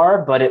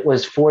are, but it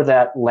was for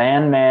that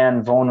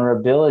landman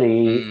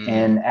vulnerability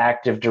in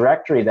Active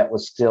Directory that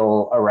was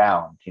still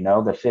around,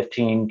 the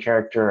 15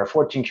 character or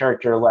 14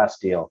 character or less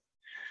deal.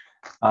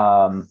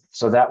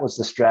 So that was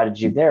the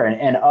strategy there.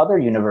 And other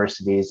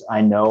universities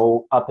I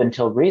know up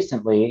until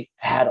recently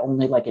had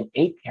only like an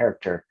 8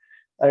 character.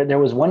 There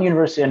was one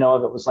university I know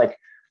of, it was like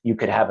you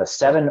could have a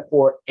 7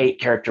 or 8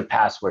 character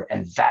password,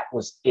 and that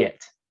was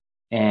it.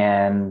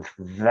 And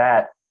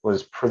that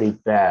was pretty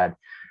bad.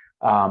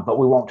 But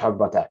we won't talk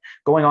about that.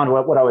 Going on to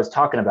what I was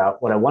talking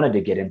about, what I wanted to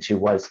get into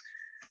was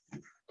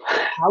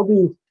how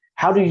do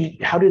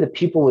the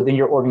people within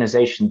your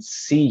organization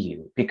see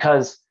you?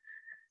 Because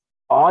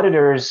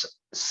auditors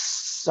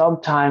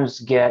sometimes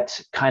get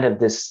kind of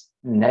this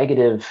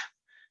negative,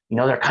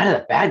 they're kind of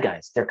the bad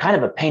guys. They're kind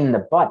of a pain in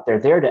the butt. They're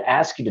there to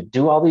ask you to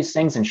do all these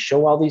things and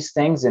show all these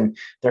things, and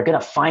they're going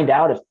to find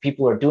out if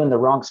people are doing the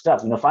wrong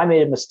stuff. If I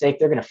made a mistake,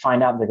 they're going to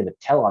find out and they're going to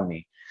tell on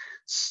me.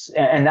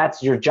 And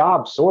that's your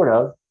job, sort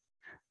of.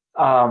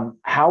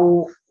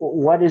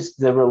 What is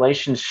the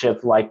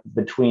relationship like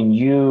between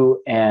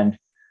you and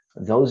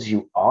those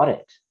you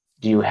audit?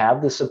 Do you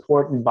have the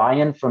support and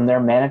buy-in from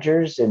their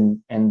managers and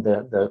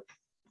the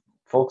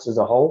folks as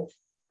a whole?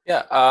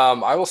 Yeah,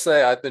 I will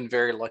say I've been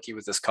very lucky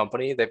with this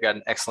company. They've got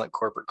an excellent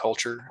corporate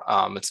culture.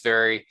 It's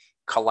very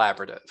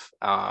collaborative,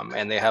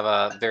 and they have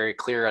a very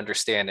clear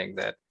understanding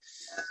that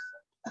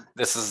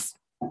this is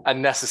a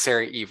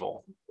necessary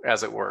evil,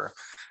 as it were.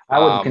 I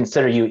wouldn't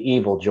consider you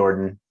evil,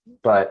 Jordan,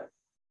 but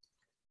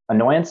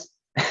annoyance?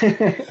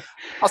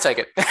 I'll take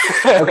it.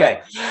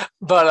 Okay.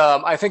 But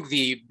I think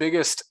the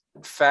biggest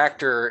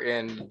factor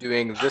in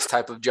doing this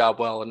type of job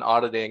well in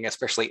auditing,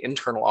 especially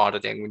internal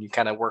auditing, when you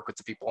kind of work with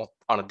the people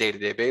on a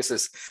day-to-day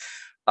basis,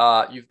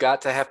 you've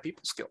got to have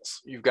people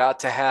skills. You've got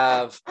to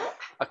have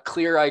a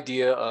clear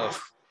idea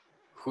of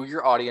who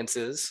your audience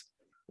is,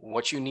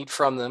 what you need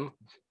from them,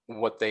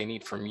 what they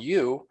need from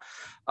you,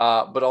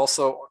 but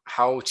also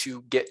how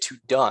to get to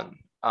done.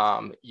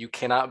 You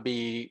cannot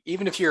be,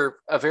 even if you're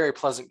a very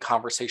pleasant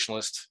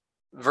conversationalist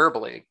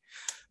verbally,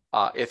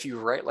 if you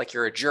write like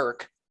you're a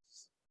jerk,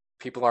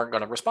 people aren't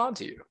going to respond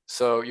to you.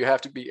 So you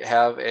have to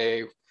have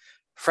a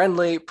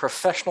friendly,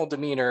 professional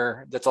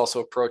demeanor that's also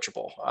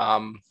approachable.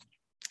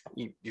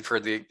 You've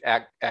heard the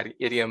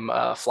idiom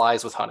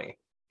flies with honey,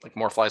 like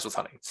more flies with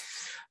honey.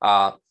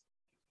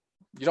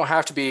 You don't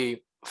have to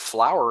be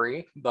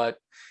flowery, but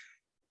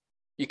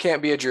you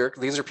can't be a jerk.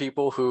 These are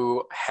people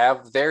who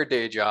have their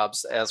day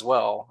jobs as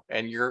well,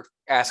 and you're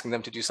asking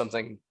them to do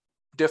something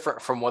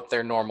different from what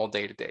their normal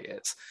day-to-day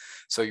is.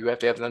 So you have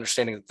to have an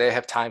understanding that they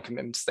have time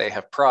commitments, they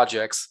have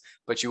projects,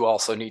 but you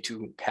also need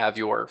to have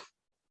your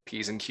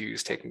P's and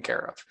Q's taken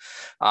care of.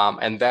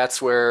 And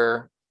that's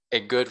where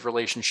a good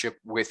relationship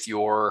with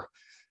your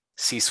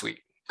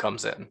C-suite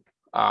comes in.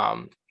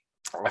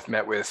 I've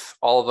met with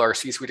all of our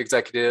C-suite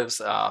executives.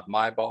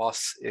 My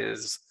boss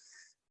is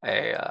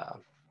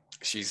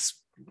she's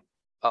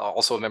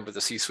also a member of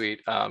the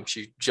C-suite.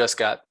 She just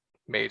got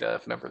made a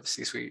member of the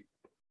C-suite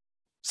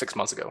 6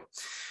 months ago.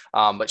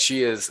 But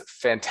she is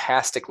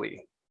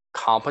fantastically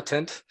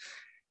competent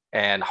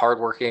and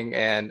hardworking,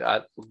 and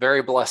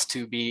very blessed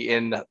to be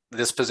in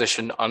this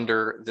position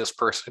under this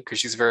person, because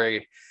she's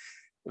very,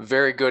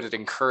 very good at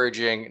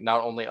encouraging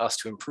not only us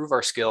to improve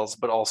our skills,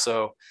 but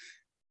also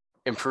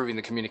improving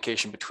the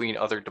communication between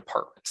other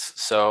departments.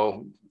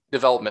 So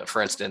development,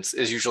 for instance,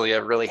 is usually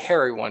a really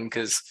hairy one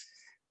because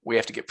we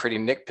have to get pretty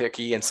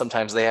nitpicky, and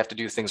sometimes they have to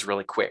do things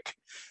really quick.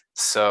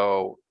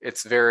 So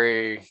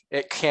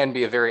it can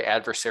be a very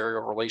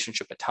adversarial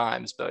relationship at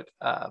times, but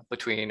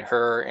between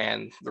her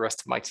and the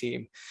rest of my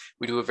team,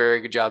 we do a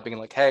very good job being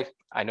like, hey,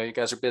 I know you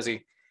guys are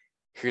busy.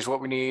 Here's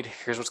what we need.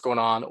 Here's what's going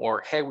on.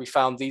 Or, hey, we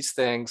found these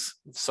things.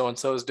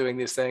 So-and-so is doing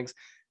these things.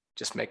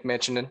 Just make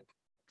mention and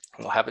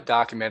we'll have it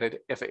documented.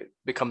 If it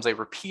becomes a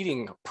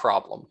repeating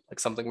problem, like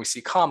something we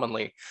see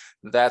commonly,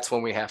 that's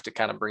when we have to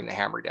kind of bring the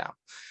hammer down.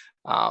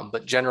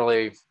 But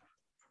generally,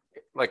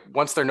 like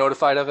once they're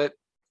notified of it,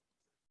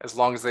 as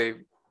long as they,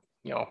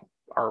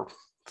 are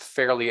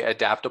fairly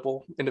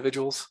adaptable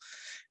individuals,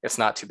 it's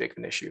not too big of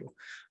an issue.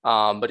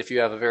 But if you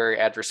have a very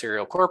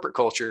adversarial corporate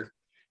culture,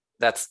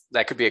 that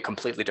could be a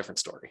completely different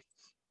story.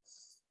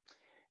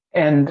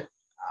 And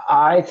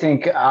I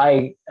think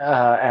I,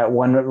 at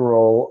one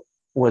role,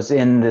 was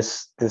in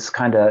this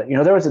kind of,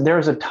 there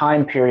was a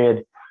time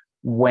period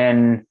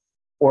when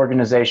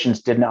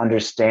organizations didn't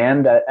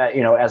understand,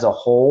 as a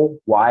whole,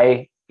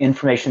 why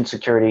information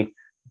security,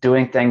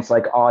 doing things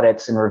like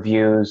audits and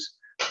reviews,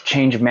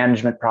 change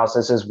management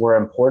processes were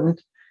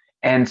important.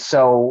 And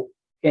so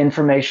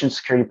information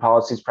security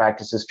policies,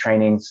 practices,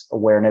 trainings,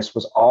 awareness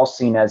was all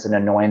seen as an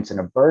annoyance and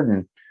a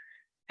burden.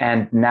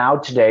 And now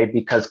today,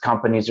 because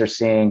companies are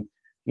seeing,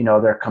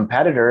 their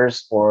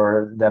competitors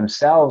or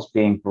themselves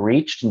being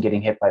breached and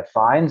getting hit by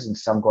fines and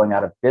some going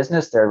out of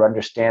business, they're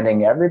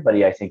understanding,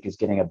 everybody, I think, is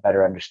getting a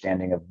better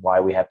understanding of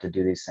why we have to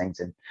do these things.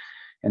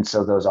 And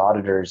so those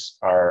auditors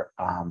are,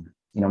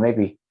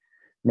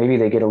 maybe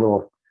they get a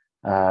little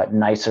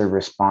nicer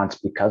response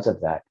because of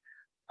that.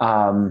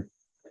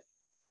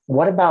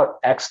 What about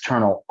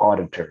external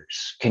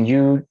auditors? Can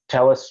you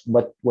tell us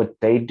what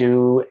they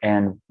do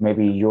and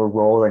maybe your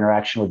role or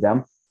interaction with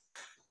them?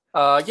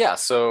 Yeah,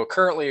 so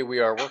currently we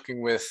are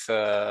working with,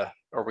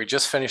 or we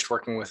just finished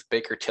working with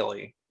Baker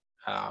Tilly.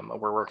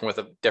 We're working with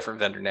a different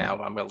vendor now.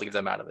 I'm going to leave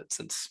them out of it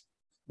since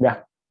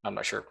I'm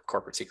not sure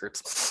corporate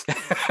secrets.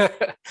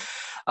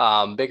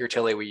 Baker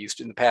Tilly we used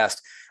in the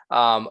past.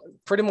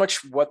 Pretty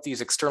much what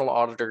these external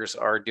auditors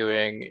are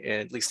doing,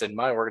 at least in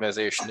my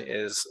organization,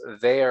 is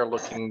they are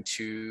looking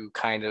to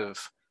kind of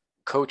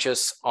coach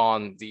us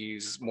on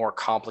these more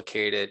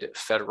complicated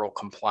federal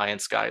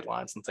compliance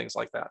guidelines and things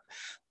like that,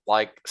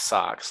 like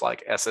SOX,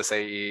 like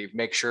SSAE,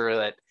 make sure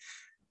that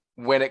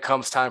when it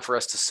comes time for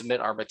us to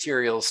submit our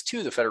materials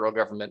to the federal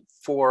government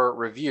for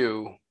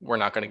review, we're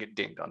not going to get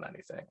dinged on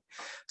anything.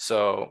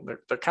 So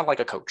they're kind of like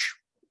a coach,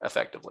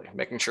 effectively,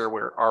 making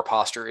sure our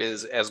posture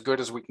is as good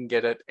as we can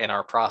get it and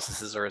our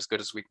processes are as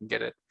good as we can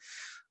get it.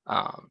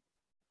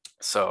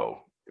 So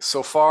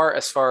far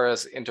as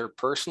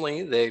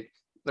interpersonally,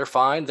 they're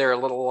fine. They're a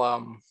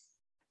little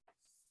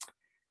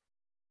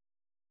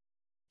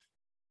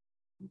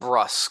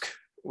brusque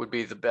would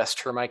be the best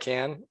term I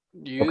can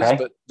use, Okay.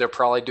 but they're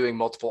probably doing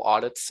multiple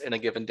audits in a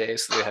given day,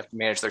 so they have to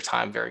manage their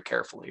time very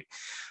carefully.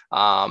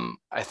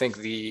 I think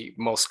the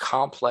most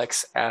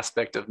complex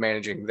aspect of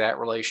managing that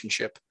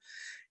relationship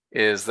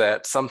is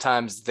that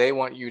sometimes they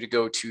want you to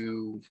go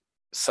to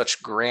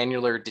such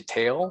granular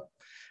detail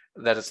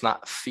that it's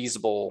not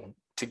feasible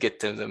to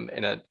get to them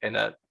in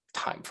a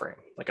time frame,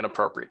 like an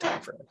appropriate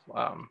time frame.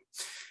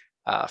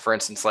 For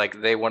instance,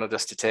 like they wanted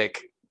us to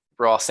take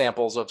raw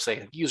samples of,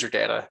 say, user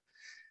data,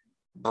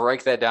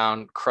 break that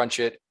down, crunch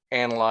it,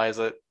 analyze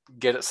it,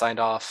 get it signed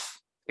off,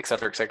 et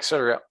cetera, et cetera, et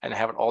cetera, and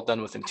have it all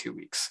done within 2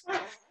 weeks.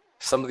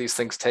 Some of these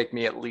things take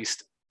me at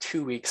least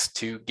 2 weeks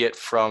to get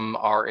from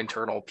our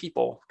internal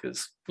people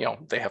because,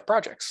 they have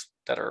projects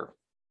that are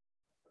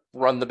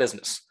run the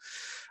business.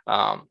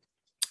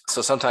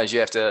 So sometimes you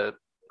have to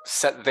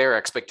set their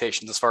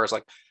expectations as far as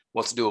like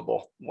what's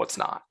doable, what's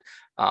not.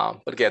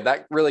 But again,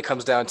 that really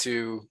comes down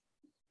to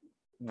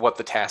what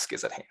the task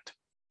is at hand.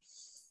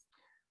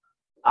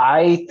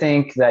 I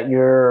think that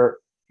your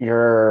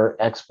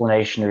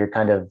explanation, or your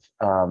kind of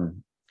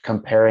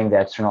comparing the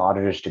external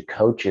auditors to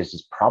coaches,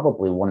 is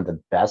probably one of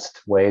the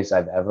best ways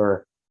I've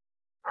ever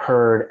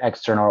heard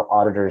external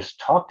auditors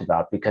talked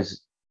about.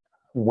 Because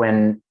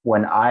when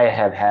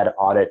I've had to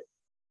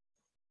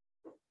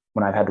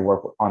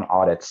work on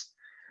audits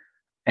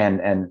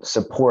and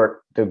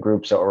support the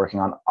groups that were working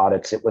on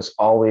audits, it was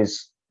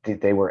always,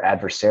 they were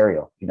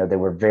adversarial. They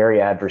were very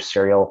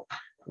adversarial.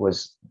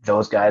 Was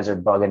those guys are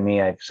bugging me.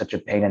 I have such a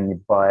pain in the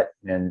butt,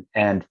 and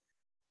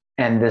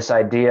this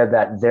idea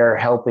that they're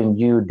helping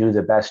you do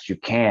the best you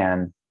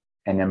can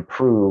and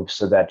improve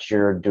so that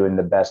you're doing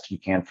the best you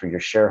can for your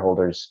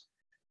shareholders.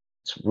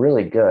 It's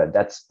really good.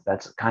 That's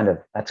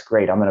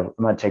great. I'm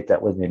gonna take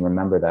that with me and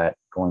remember that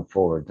going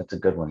forward. That's a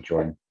good one,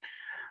 Jordan.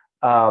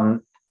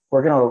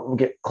 We're gonna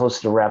get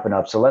close to wrapping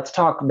up, so let's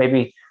talk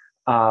maybe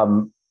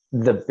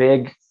the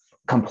big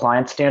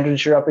compliance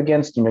standards you're up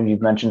against.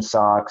 You've mentioned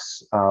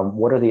SOX.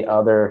 What are the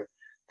other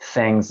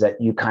things that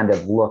you kind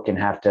of look and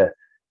have to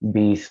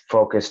be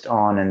focused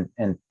on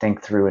and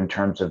think through in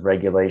terms of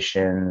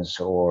regulations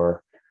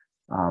or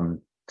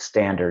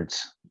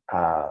standards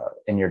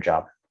in your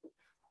job?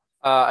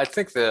 I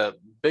think the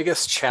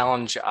biggest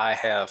challenge I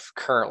have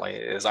currently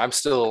is I'm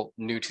still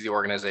new to the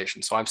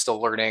organization. So I'm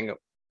still learning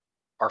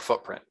our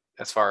footprint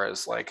as far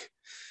as like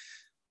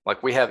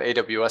we have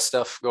AWS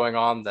stuff going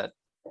on that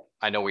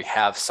I know we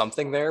have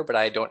something there, but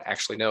I don't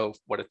actually know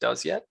what it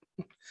does yet.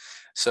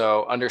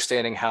 So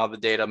understanding how the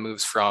data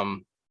moves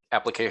from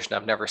application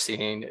I've never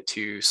seen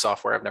to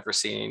software I've never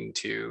seen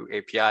to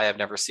API I've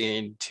never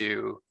seen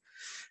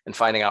and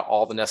finding out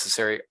all the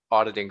necessary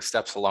auditing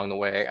steps along the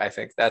way. I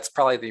think that's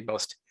probably the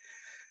most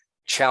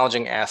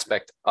challenging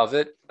aspect of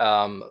it.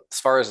 As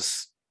far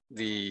as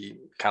the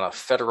kind of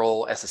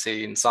federal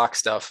SSA and SOC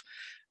stuff,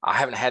 I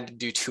haven't had to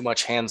do too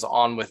much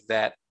hands-on with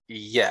that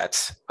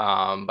yet,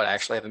 but I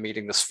actually have a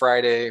meeting this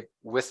Friday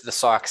with the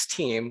SOX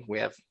team. We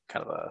have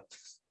kind of a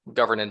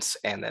governance,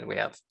 and then we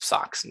have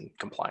SOX and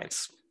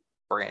compliance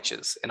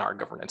branches in our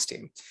governance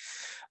team,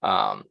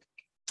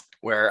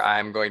 where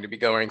I'm going to be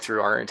going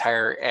through our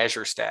entire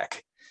Azure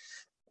stack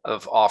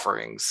of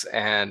offerings.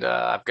 And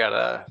I've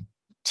got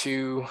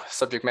two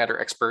subject matter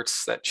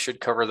experts that should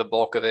cover the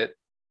bulk of it,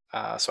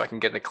 so I can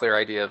get a clear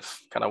idea of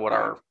kind of what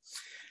our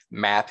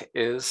map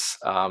is.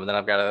 And then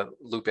I've got to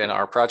loop in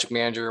our project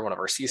manager, one of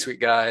our C-suite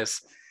guys,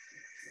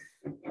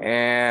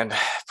 and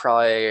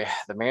probably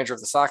the manager of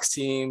the SOX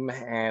team.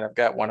 And I've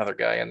got one other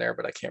guy in there,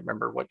 but I can't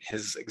remember what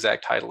his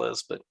exact title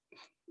is, but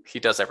he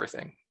does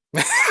everything.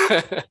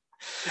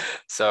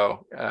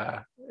 So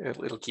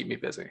it'll keep me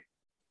busy.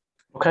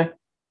 Okay.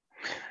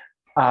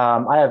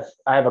 I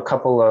have a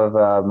couple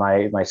of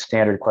my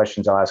standard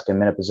questions I'll ask in a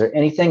minute. Is there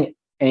anything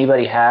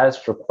anybody has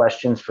for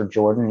questions for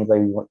Jordan?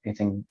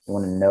 Anything you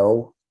want to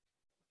know?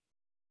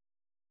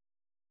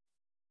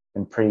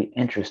 Been pretty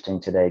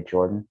interesting today,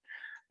 Jordan.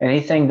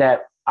 Anything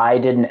that I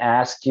didn't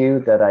ask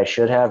you that I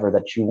should have, or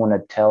that you want to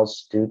tell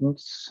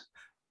students?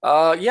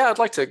 Yeah, I'd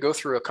like to go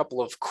through a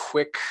couple of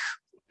quick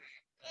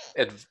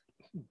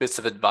bits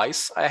of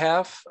advice I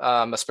have,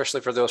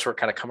 especially for those who are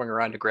kind of coming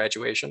around to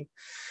graduation.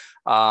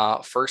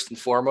 First and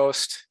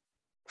foremost,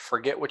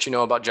 forget what you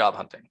know about job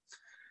hunting.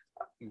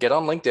 Get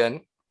on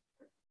LinkedIn,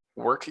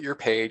 work your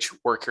page,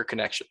 work your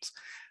connections.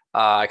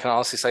 I can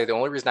honestly say the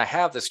only reason I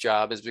have this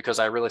job is because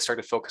I really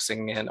started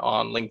focusing in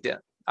on LinkedIn.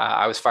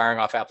 I was firing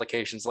off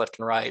applications left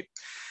and right,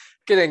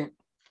 getting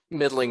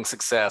middling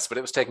success, but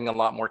it was taking a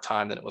lot more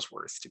time than it was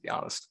worth, to be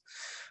honest.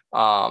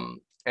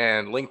 And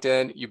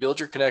LinkedIn, you build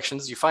your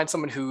connections, you find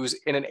someone who's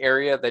in an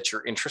area that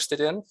you're interested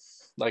in.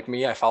 Like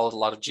me, I followed a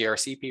lot of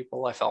GRC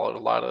people. I followed a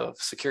lot of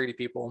security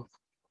people.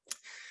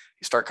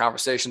 You start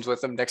conversations with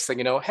them. Next thing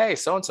you know, hey,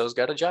 so-and-so's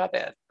got a job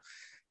ad.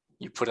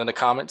 You put in a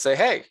comment, say,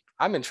 hey,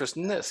 I'm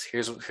interested in this.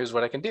 Here's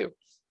what I can do.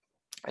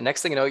 And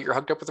next thing you know, you're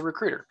hooked up with a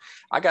recruiter.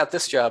 I got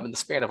this job in the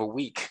span of a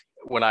week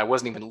when I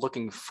wasn't even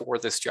looking for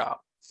this job.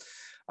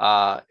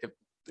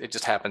 It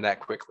just happened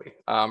that quickly.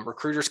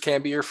 Recruiters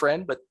can be your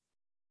friend, but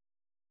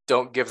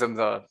don't give them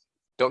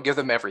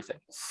everything.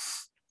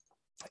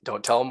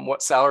 Don't tell them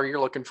what salary you're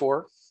looking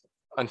for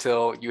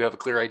until you have a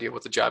clear idea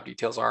what the job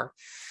details are.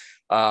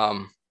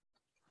 A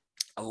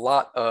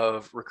lot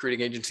of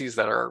recruiting agencies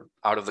that are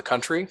out of the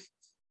country,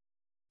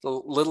 a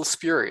little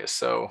spurious.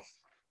 So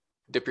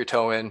dip your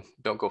toe in,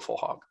 don't go full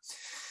hog.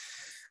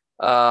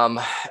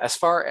 As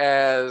far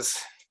as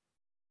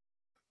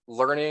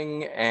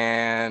learning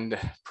and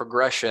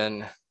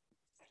progression,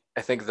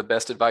 I think the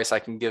best advice I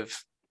can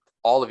give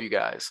all of you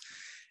guys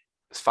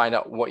is find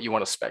out what you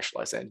want to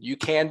specialize in. You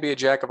can be a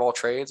jack of all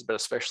trades, but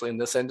especially in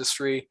this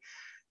industry,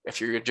 if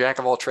you're a jack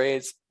of all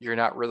trades, you're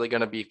not really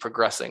going to be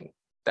progressing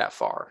that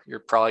far. You're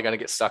probably going to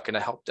get stuck in a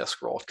help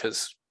desk role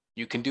because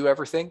you can do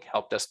everything.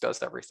 Help desk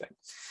does everything.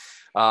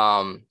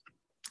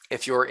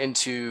 If you're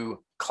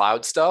into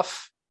cloud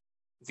stuff,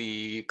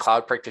 the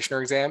cloud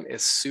practitioner exam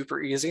is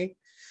super easy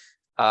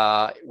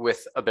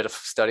with a bit of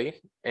study.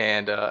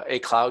 And a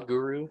cloud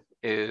guru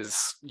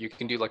is, you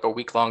can do like a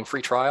week-long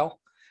free trial.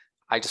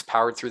 I just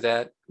powered through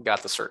that,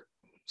 got the cert.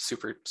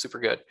 Super, super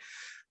good.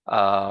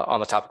 On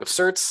the topic of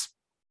certs,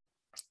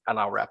 and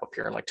I'll wrap up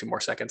here in like 2 more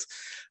seconds.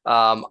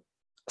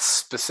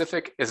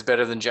 Specific is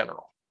better than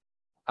general.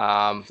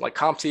 Like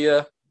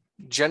CompTIA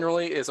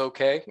generally is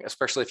okay,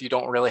 especially if you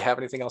don't really have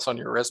anything else on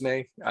your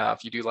resume.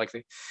 If you do like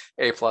the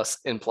A+,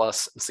 N+, and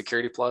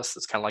Security+,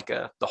 it's kind of like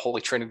the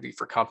holy trinity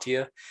for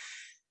CompTIA.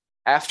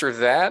 After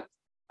that,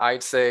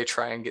 I'd say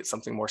try and get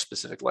something more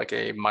specific, like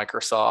a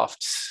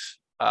Microsoft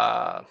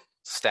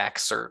stack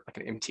cert, like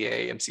an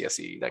MTA,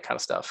 MCSE, that kind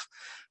of stuff,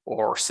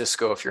 or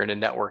Cisco if you're into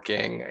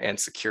networking and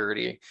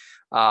security.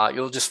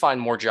 You'll just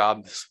find more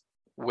jobs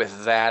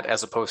with that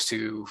as opposed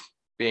to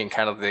being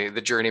kind of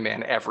the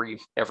journeyman, every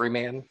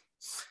man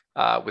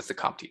with the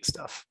CompTIA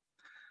stuff.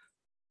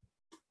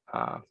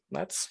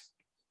 That's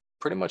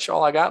pretty much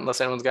all I got,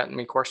 unless anyone's got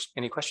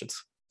any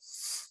questions.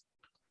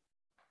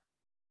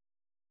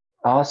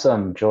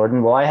 Awesome,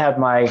 Jordan. Well, I have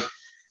my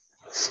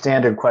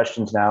standard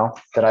questions now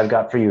that I've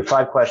got for you.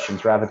 5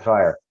 questions, rapid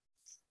fire.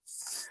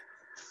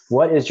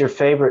 What is your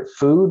favorite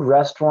food,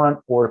 restaurant,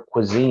 or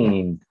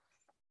cuisine?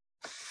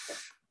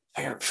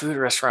 Favorite food,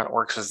 restaurant,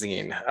 or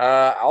cuisine?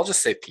 I'll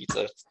just say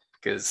pizza,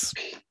 because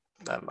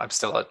I'm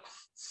still a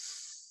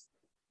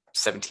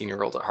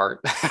 17-year-old at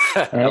heart.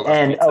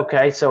 And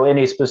okay, so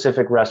any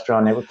specific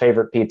restaurant,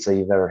 favorite pizza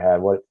you've ever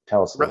had? What?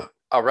 Tell us.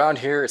 Around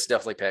here, it's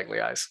definitely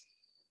Pagliai's.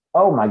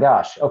 Oh my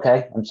gosh.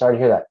 Okay, I'm sorry to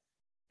hear that.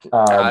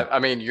 I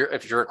mean,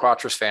 if you're a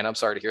Quattros fan, I'm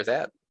sorry to hear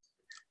that.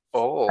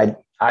 Oh,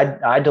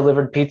 I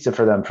delivered pizza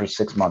for them for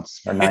 6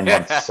 months or 9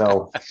 months.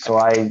 So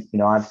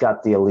I've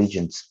got the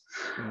allegiance.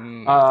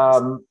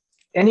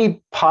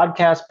 Any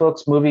podcast,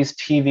 books, movies,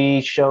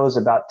 TV shows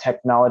about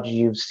technology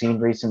you've seen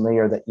recently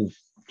or that you've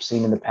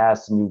seen in the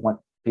past and you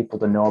want people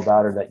to know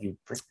about or that you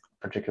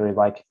particularly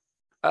like?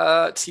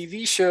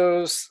 TV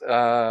shows.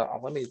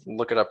 Let me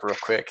look it up real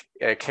quick.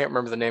 I can't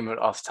remember the name of it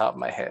off the top of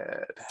my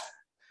head.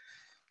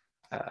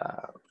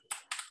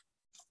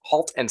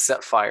 Halt and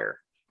Set Fire.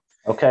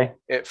 Okay.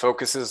 It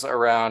focuses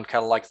around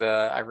kind of like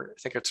I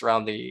think it's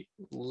around the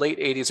late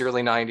 80s,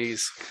 early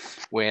 90s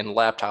when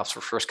laptops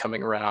were first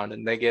coming around,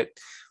 and they get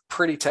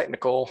pretty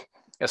technical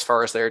as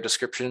far as their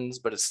descriptions,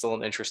 but it's still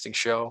an interesting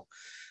show.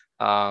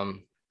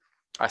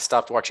 I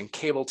stopped watching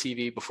cable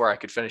TV before I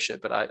could finish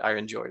it, but I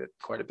enjoyed it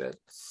quite a bit.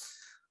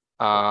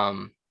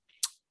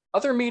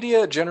 Other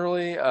media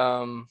generally,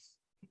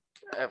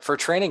 for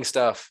training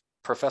stuff,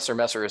 Professor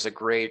Messer is a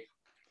great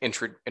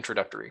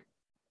introductory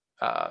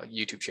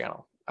YouTube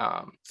channel.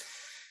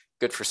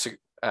 Good for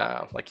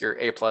like your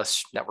A+,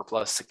 Network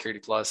Plus, Security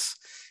Plus.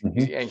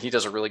 Mm-hmm. And he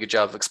does a really good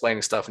job of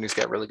explaining stuff, and he's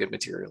got really good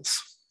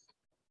materials.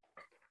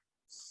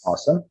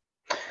 Awesome.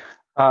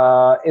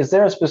 Is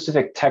there a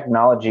specific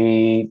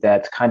technology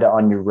that's kind of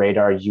on your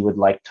radar you would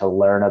like to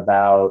learn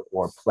about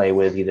or play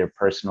with, either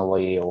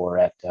personally or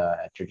at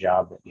your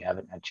job, that you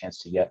haven't had a chance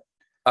to yet?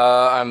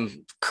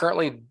 I'm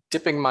currently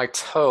dipping my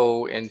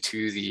toe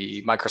into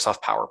the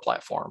Microsoft Power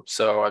Platform.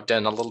 So I've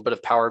done a little bit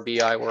of Power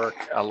BI work,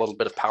 a little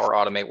bit of Power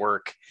Automate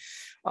work,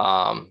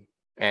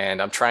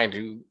 and I'm trying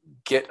to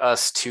get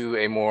us to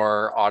a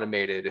more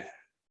automated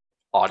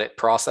audit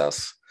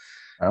process.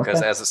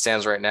 Because as it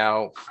stands right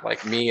now,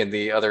 like me and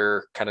the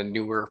other kind of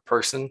newer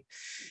person,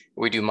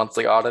 we do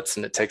monthly audits,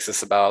 and it takes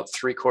us about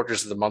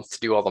 3/4 of the month to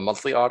do all the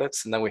monthly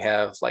audits. And then we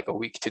have like a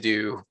week to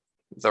do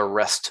the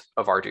rest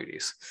of our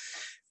duties,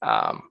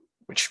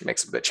 which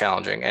makes it a bit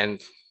challenging.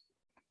 And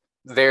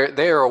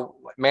they're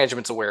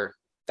management's aware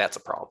that's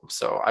a problem.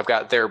 So I've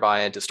got their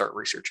buy-in to start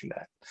researching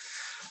that.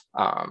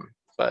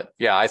 But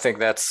yeah, I think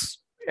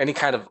that's any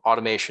kind of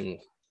automation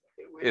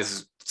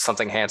is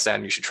something hands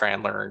down you should try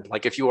and learn.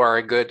 Like if you are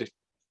a good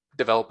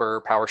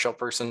developer, PowerShell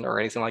person, or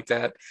anything like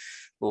that,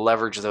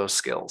 leverage those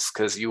skills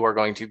because you are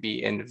going to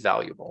be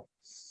invaluable.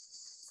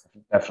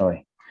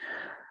 Definitely.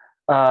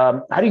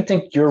 How do you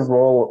think your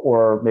role,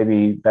 or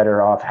maybe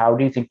better off, how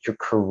do you think your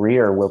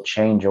career will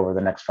change over the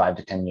next 5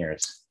 to 10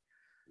 years?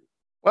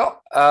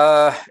 Well,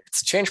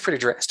 it's changed pretty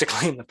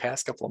drastically in the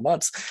past couple of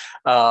months.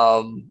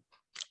 What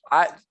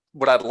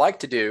I'd like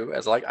to do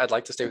is I'd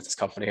like to stay with this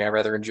company. I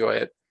rather enjoy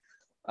it.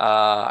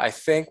 I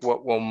think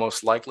what will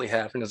most likely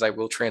happen is I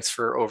will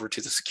transfer over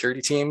to the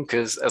security team,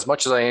 because as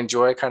much as I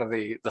enjoy kind of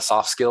the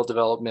soft skill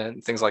development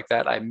and things like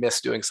that, I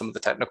miss doing some of the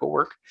technical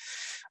work.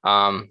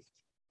 And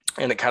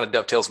it kind of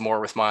dovetails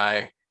more with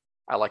I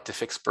like to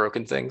fix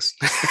broken things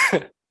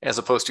as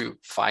opposed to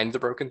find the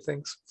broken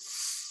things.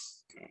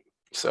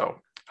 So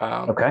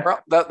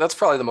that's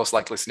probably the most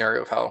likely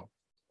scenario of how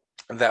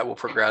that will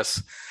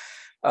progress.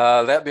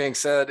 That being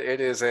said, it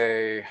is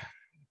a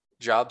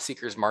job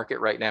seekers market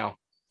right now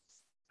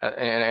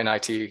in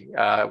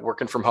IT.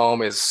 Working from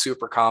home is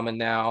super common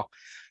now.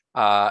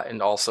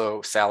 And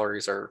also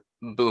salaries are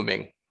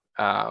booming.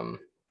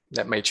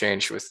 That may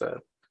change with the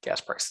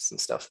gas prices and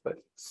stuff, but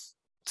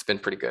it's been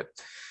pretty good.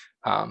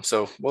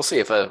 So we'll see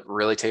if a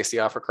really tasty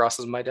offer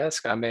crosses my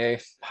desk. I may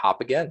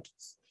hop again.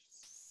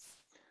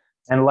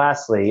 And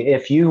lastly,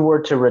 if you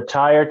were to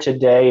retire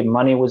today,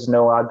 money was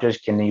no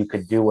object, and you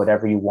could do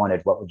whatever you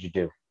wanted, what would you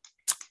do?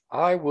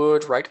 I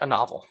would write a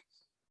novel.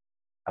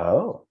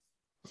 Oh,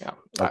 Yeah,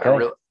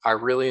 okay. I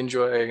really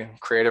enjoy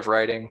creative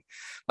writing.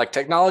 Like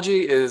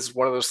technology is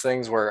one of those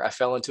things where I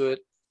fell into it.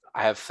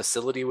 I have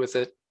facility with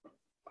it.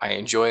 I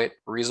enjoy it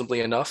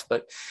reasonably enough,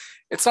 but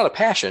it's not a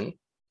passion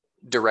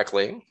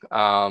directly.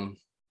 But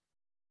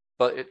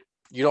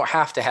you don't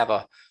have to have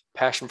a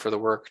passion for the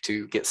work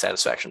to get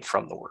satisfaction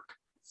from the work.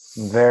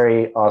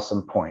 Very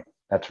awesome point.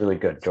 That's really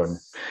good, Jordan.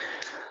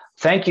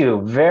 Thank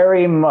you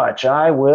very much. I will